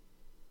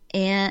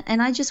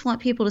 And I just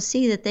want people to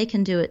see that they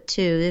can do it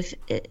too.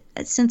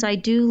 Since I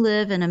do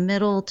live in a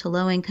middle to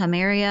low income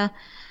area,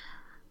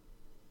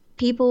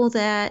 people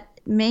that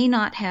may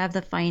not have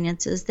the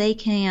finances, they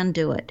can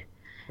do it.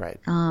 Right.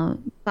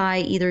 By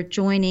either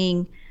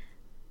joining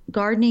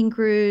gardening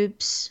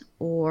groups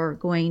or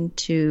going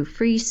to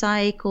Free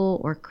Cycle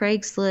or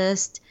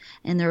Craigslist.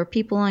 And there are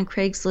people on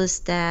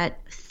Craigslist that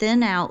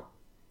thin out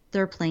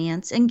their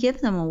plants and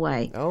give them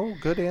away. Oh,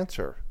 good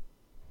answer.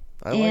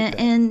 I like that.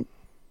 And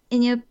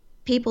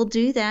people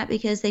do that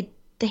because they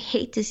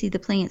hate to see the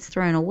plants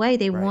thrown away.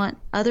 They want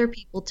other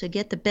people to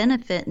get the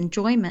benefit and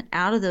enjoyment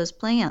out of those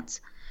plants.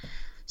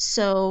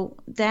 So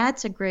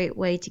that's a great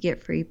way to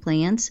get free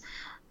plants.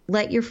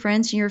 Let your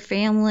friends and your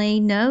family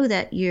know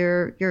that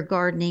you're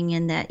gardening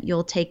and that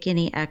you'll take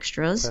any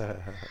extras.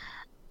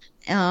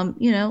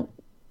 Go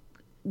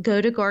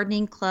to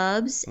gardening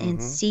clubs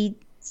and seed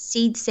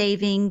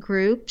saving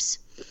groups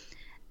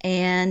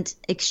and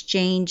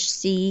exchange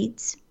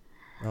seeds.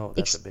 Oh,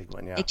 that's a big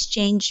one, yeah.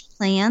 Exchange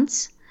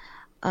plants.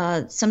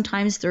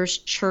 Sometimes there's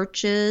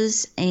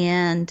churches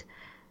and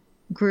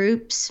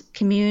groups,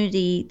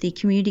 the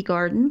community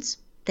gardens.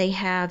 They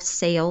have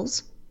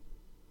sales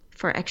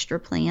for extra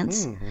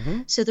plants.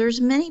 Mm-hmm. So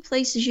there's many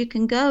places you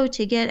can go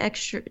to get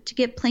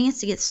plants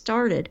to get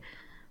started.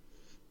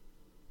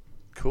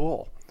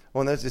 Cool.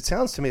 Well, it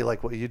sounds to me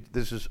like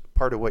this is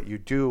part of what you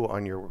do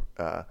on your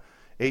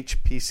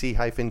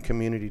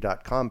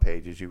hpc-community.com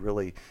page, is you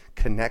really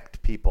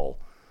connect people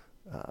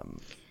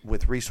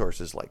with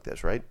resources like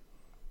this, right?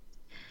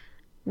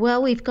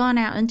 Well, we've gone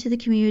out into the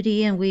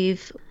community and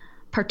we've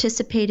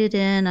participated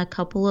in a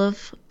couple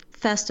of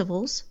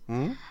festivals.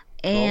 Mm-hmm.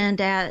 And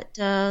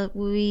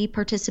we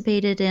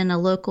participated in a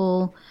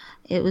local,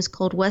 it was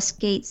called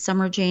Westgate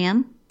Summer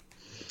Jam.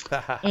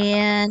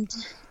 And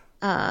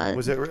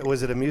was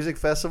it a music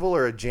festival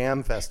or a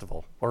jam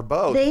festival or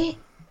both? They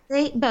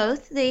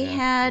both. They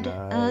had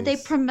nice.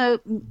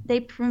 They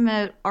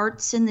promote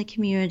arts in the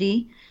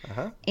community.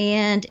 Uh-huh.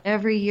 And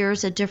every year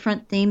is a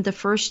different theme. The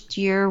first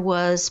year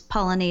was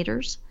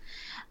pollinators.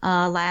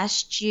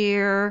 Last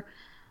year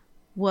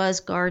was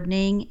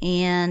gardening,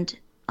 and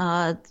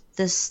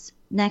this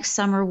next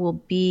summer will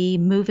be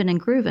moving and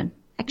grooving,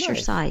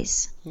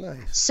 exercise. Nice.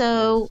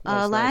 So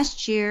nice.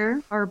 Last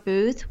year,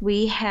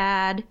 we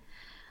had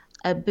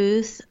a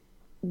booth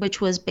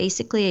which was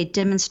basically a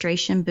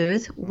demonstration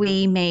booth.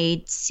 We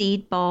made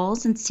seed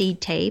balls and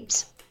seed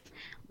tapes,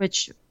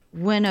 which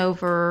went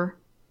over.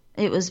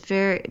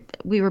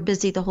 We were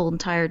busy the whole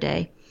entire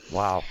day.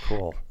 Wow,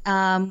 cool.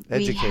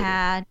 We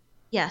had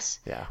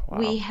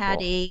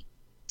a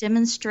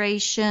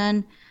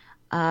demonstration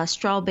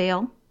straw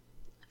bale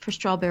for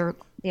straw bale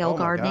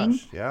gardening.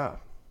 Gosh, yeah.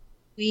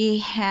 We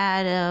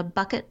had a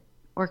bucket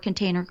or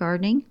container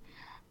gardening,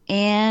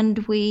 and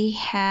we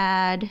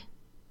had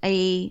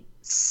a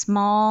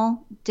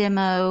small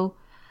demo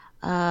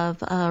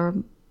of a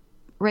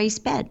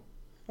raised bed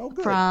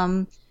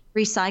from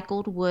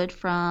recycled wood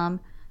from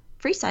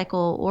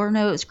FreeCycle, or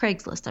no, it was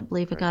Craigslist. I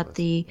believe I got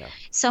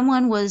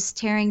someone was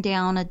tearing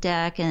down a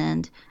deck,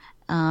 and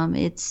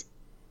it's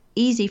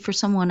easy for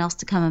someone else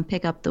to come and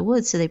pick up the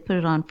wood, so they put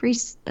it on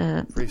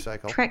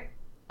FreeCycle.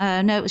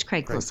 No, it was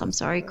Craigslist. I'm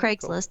sorry,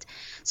 Craigslist. Cool.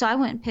 So I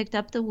went and picked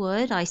up the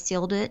wood, I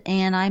sealed it,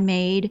 and I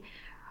made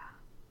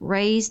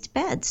raised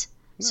beds.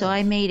 Nice. So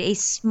I made a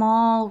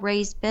small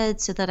raised bed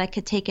so that I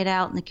could take it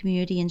out in the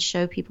community and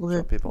show people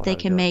that they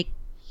can make.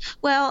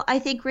 Well, I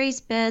think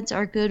raised beds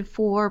are good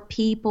for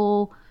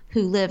people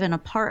who live in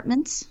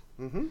apartments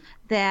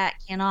that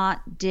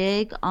cannot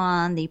dig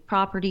on the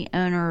property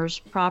owner's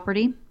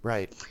property.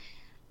 Right.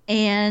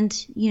 And,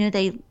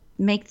 they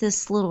make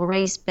this little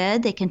raised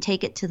bed. They can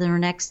take it to their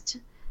next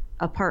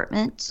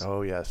apartment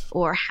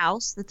or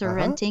house that they're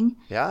renting.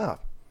 Yeah.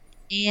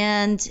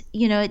 And,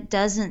 it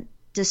doesn't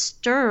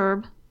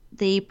disturb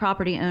the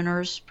property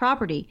owner's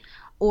property.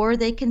 Or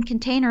they can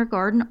container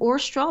garden or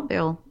straw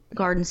bale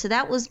garden. So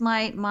that was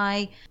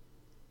my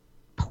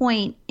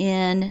point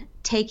in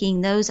taking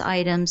those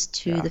items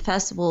to the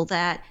festival,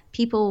 that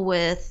people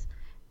with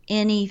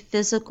any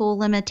physical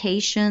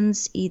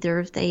limitations, either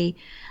if they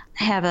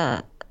have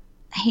a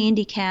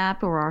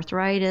handicap or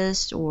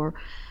arthritis or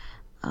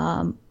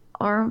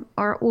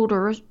are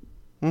older,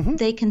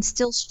 they can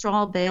still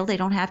straw bale. They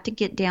don't have to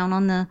get down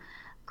on the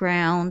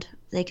ground.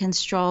 They can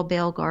straw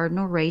bale garden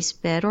or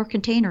raised bed or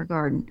container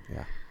garden.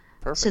 Yeah,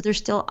 perfect. So there's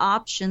still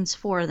options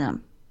for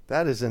them.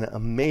 That is an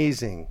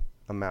amazing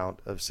amount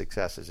of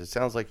successes. It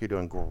sounds like you're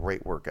doing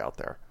great work out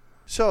there.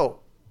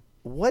 So,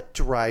 what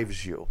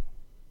drives you?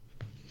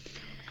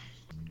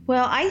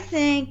 Well, I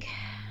think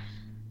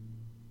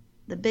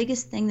the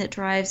biggest thing that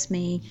drives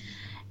me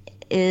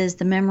is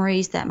the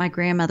memories that my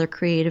grandmother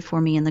created for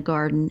me in the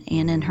garden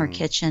and in her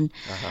kitchen.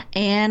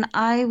 And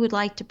I would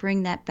like to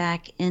bring that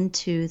back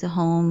into the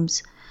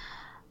homes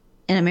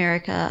in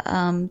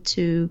America,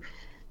 to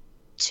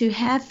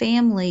have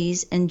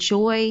families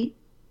enjoy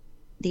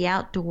the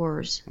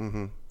outdoors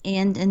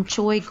and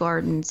enjoy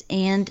gardens,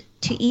 and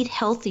to eat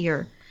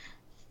healthier,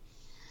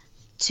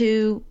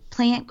 to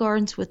plant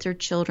gardens with their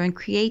children,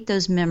 create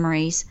those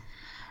memories.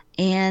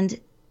 And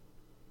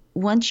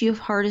once you've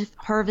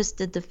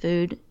harvested the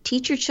food,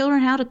 teach your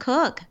children how to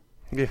cook.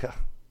 Yeah.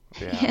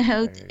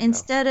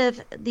 Instead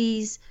of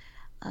these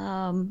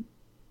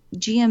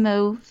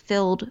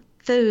GMO-filled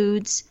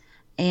foods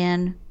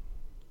and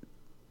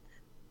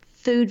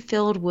food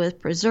filled with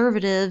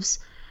preservatives,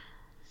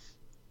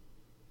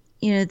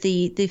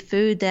 the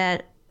food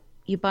that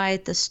you buy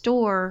at the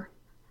store,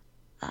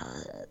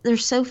 they're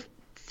so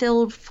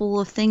filled full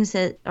of things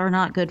that are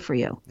not good for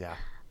you. Yeah.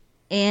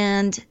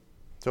 And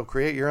so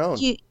create your own.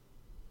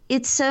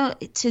 It's so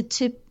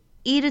to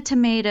eat a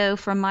tomato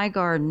from my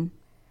garden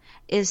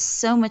is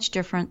so much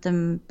different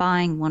than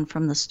buying one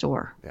from the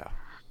store. Yeah.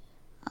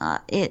 I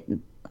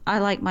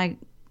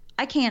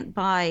can't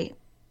buy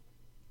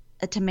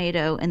a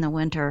tomato in the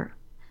winter.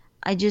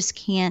 I just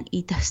can't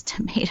eat those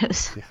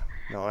tomatoes. Yeah.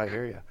 No, I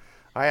hear you.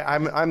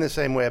 I'm the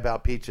same way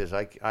about peaches.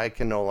 I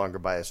can no longer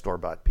buy a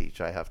store-bought peach.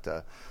 I have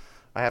to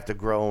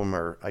grow them,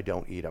 or I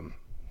don't eat them.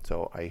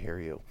 So I hear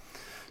you.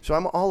 So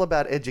I'm all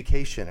about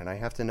education, and I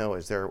have to know,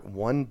 is there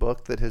one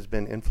book that has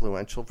been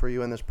influential for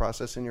you in this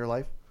process in your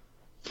life?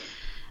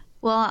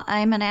 Well,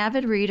 I'm an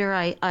avid reader.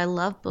 I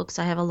love books.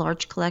 I have a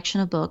large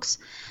collection of books.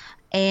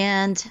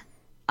 And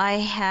I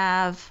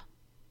have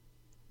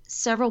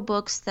several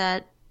books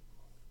that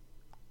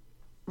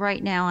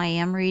right now I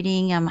am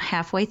reading. I'm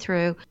halfway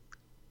through.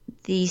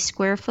 The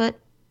Square Foot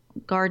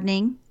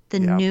Gardening, the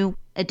new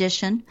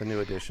edition. The new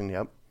edition,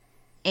 yep.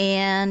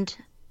 And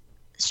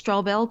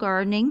Straw Bale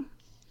Gardening.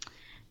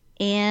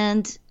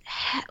 And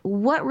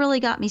what really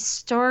got me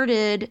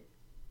started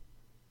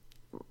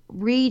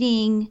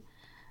reading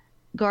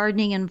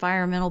gardening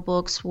environmental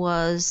books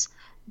was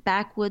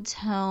Backwoods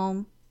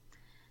Home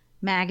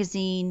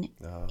magazine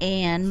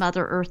and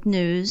Mother Earth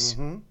News.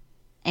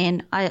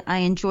 And I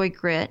enjoy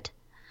Grit.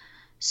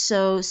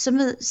 So some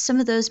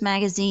of those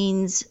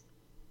magazines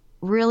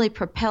really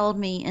propelled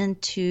me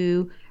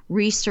into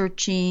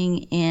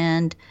researching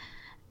and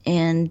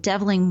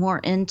delving more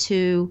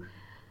into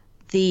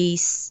the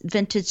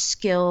vintage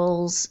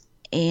skills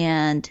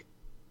and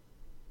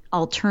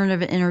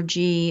alternative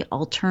energy,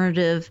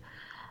 alternative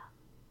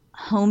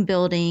home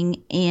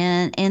building,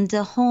 and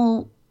the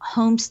whole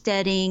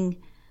homesteading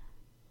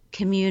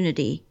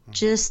community.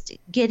 Just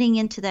getting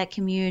into that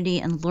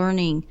community and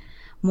learning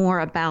more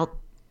about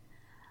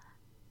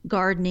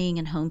gardening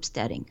and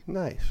homesteading.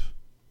 Nice.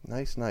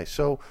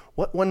 So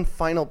what one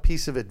final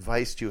piece of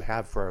advice do you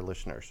have for our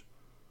listeners?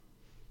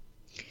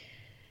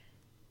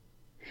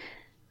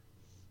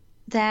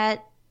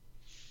 That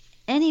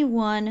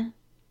anyone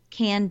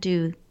can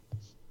garden.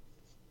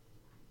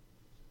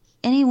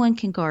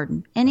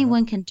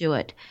 Anyone can do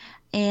it.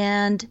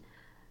 And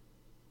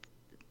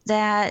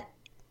that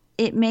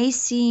it may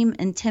seem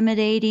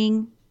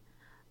intimidating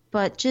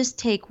but just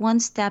take one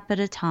step at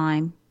a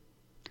time.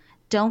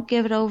 Don't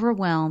get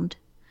overwhelmed.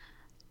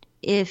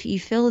 If you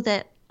feel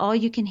that all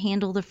you can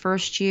handle the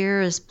first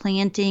year is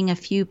planting a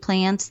few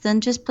plants, then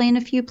just plant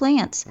a few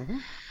plants.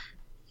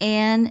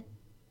 And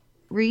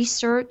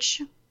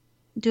research,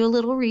 do a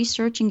little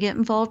research and get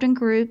involved in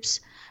groups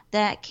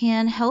that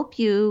can help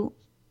you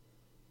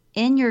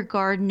in your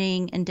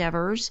gardening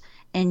endeavors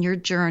and your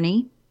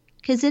journey,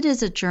 because it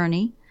is a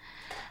journey,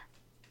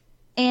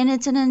 and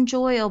it's an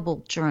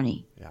enjoyable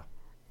journey. Yeah.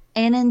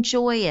 And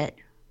enjoy it.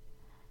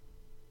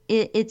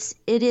 It's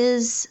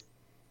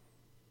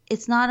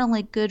not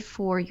only good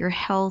for your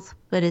health,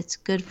 but it's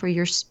good for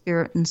your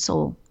spirit and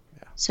soul.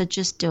 Yeah. So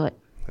just do it.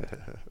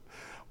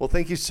 Well,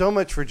 thank you so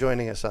much for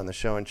joining us on the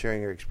show and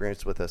sharing your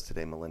experience with us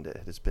today, Melinda.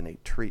 It has been a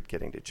treat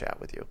getting to chat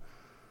with you.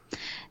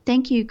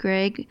 Thank you,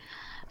 Greg,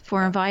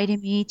 for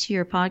inviting me to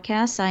your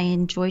podcast. I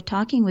enjoyed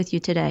talking with you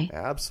today.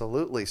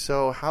 Absolutely.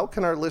 So how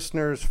can our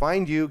listeners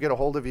find you, get a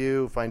hold of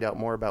you, find out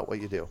more about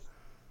what you do?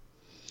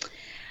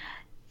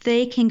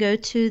 They can go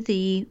to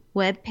the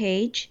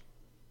webpage,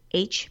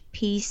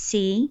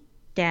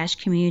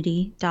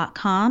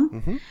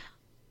 hpc-community.com,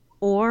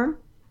 or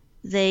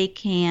they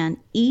can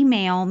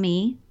email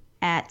me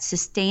at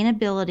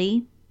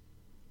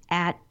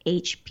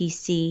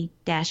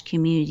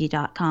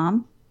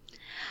sustainability@hpc-community.com.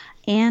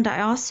 And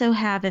I also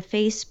have a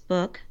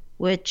Facebook,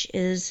 which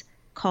is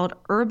called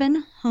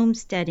Urban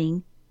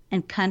Homesteading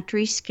and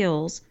Country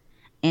Skills,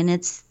 and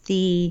it's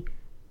the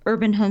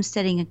Urban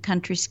Homesteading and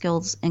Country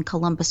Skills in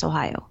Columbus,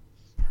 Ohio.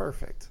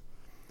 Perfect.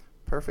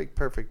 Well,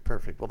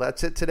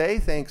 that's it today.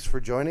 Thanks for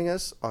joining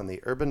us on the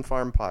Urban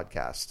Farm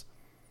Podcast.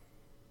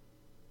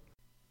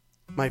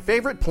 My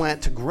favorite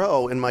plant to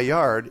grow in my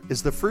yard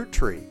is the fruit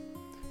tree,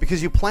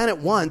 because you plant it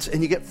once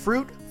and you get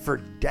fruit for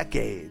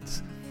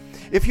decades.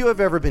 If you have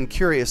ever been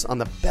curious on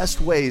the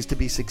best ways to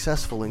be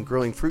successful in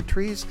growing fruit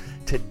trees,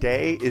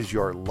 today is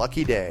your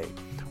lucky day.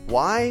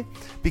 Why?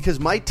 Because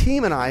my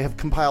team and I have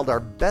compiled our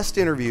best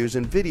interviews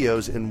and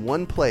videos in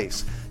one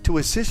place to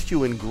assist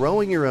you in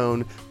growing your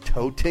own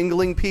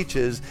toe-tingling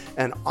peaches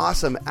and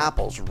awesome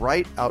apples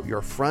right out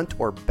your front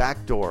or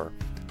back door.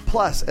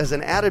 Plus, as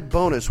an added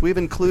bonus, we've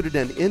included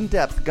an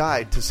in-depth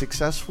guide to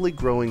successfully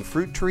growing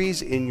fruit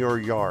trees in your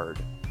yard.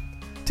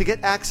 To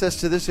get access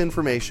to this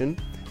information,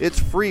 it's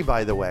free,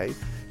 by the way.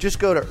 Just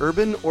go to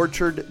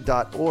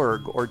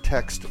urbanorchard.org or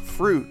text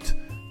FRUIT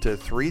to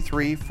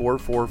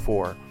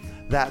 33444.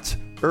 That's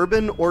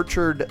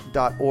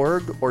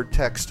urbanorchard.org or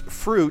text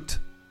FRUIT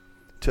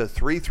to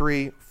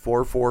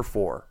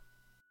 33444.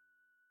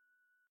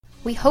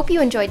 We hope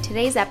you enjoyed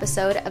today's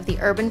episode of the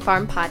Urban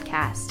Farm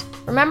Podcast.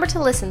 Remember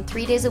to listen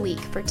 3 days a week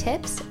for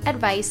tips,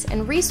 advice,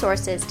 and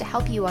resources to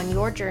help you on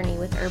your journey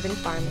with urban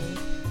farming.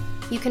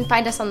 You can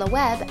find us on the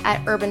web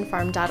at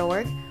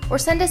urbanfarm.org or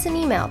send us an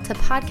email to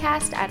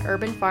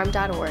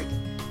podcast@urbanfarm.org.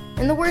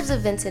 In the words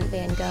of Vincent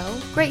van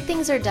Gogh, great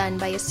things are done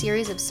by a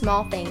series of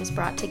small things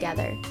brought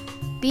together.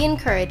 Be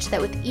encouraged that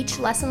with each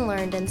lesson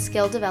learned and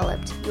skill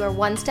developed, you are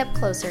one step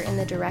closer in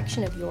the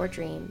direction of your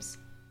dreams.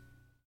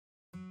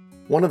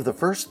 One of the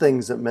first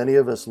things that many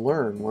of us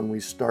learn when we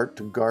start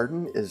to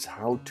garden is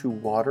how to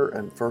water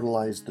and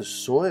fertilize the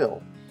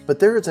soil. But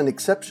there is an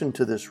exception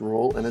to this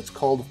rule, and it's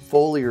called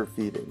foliar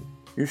feeding.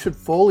 You should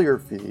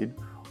foliar feed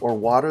or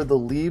water the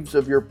leaves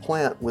of your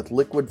plant with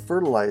liquid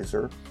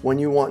fertilizer when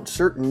you want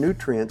certain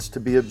nutrients to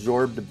be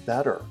absorbed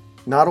better.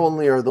 Not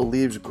only are the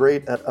leaves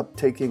great at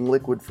uptaking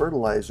liquid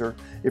fertilizer,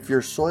 if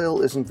your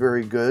soil isn't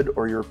very good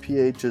or your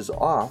pH is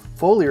off,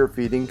 foliar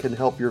feeding can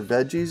help your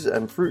veggies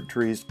and fruit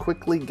trees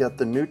quickly get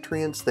the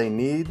nutrients they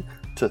need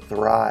to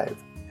thrive.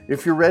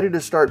 If you're ready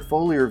to start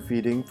foliar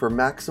feeding for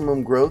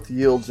maximum growth,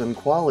 yields, and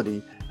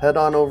quality, head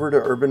on over to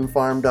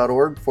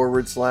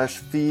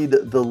urbanfarm.org/feed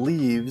the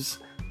leaves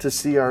to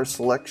see our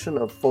selection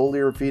of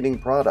foliar feeding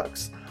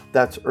products.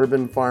 That's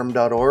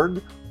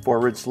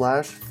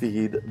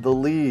urbanfarm.org/feed the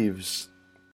leaves.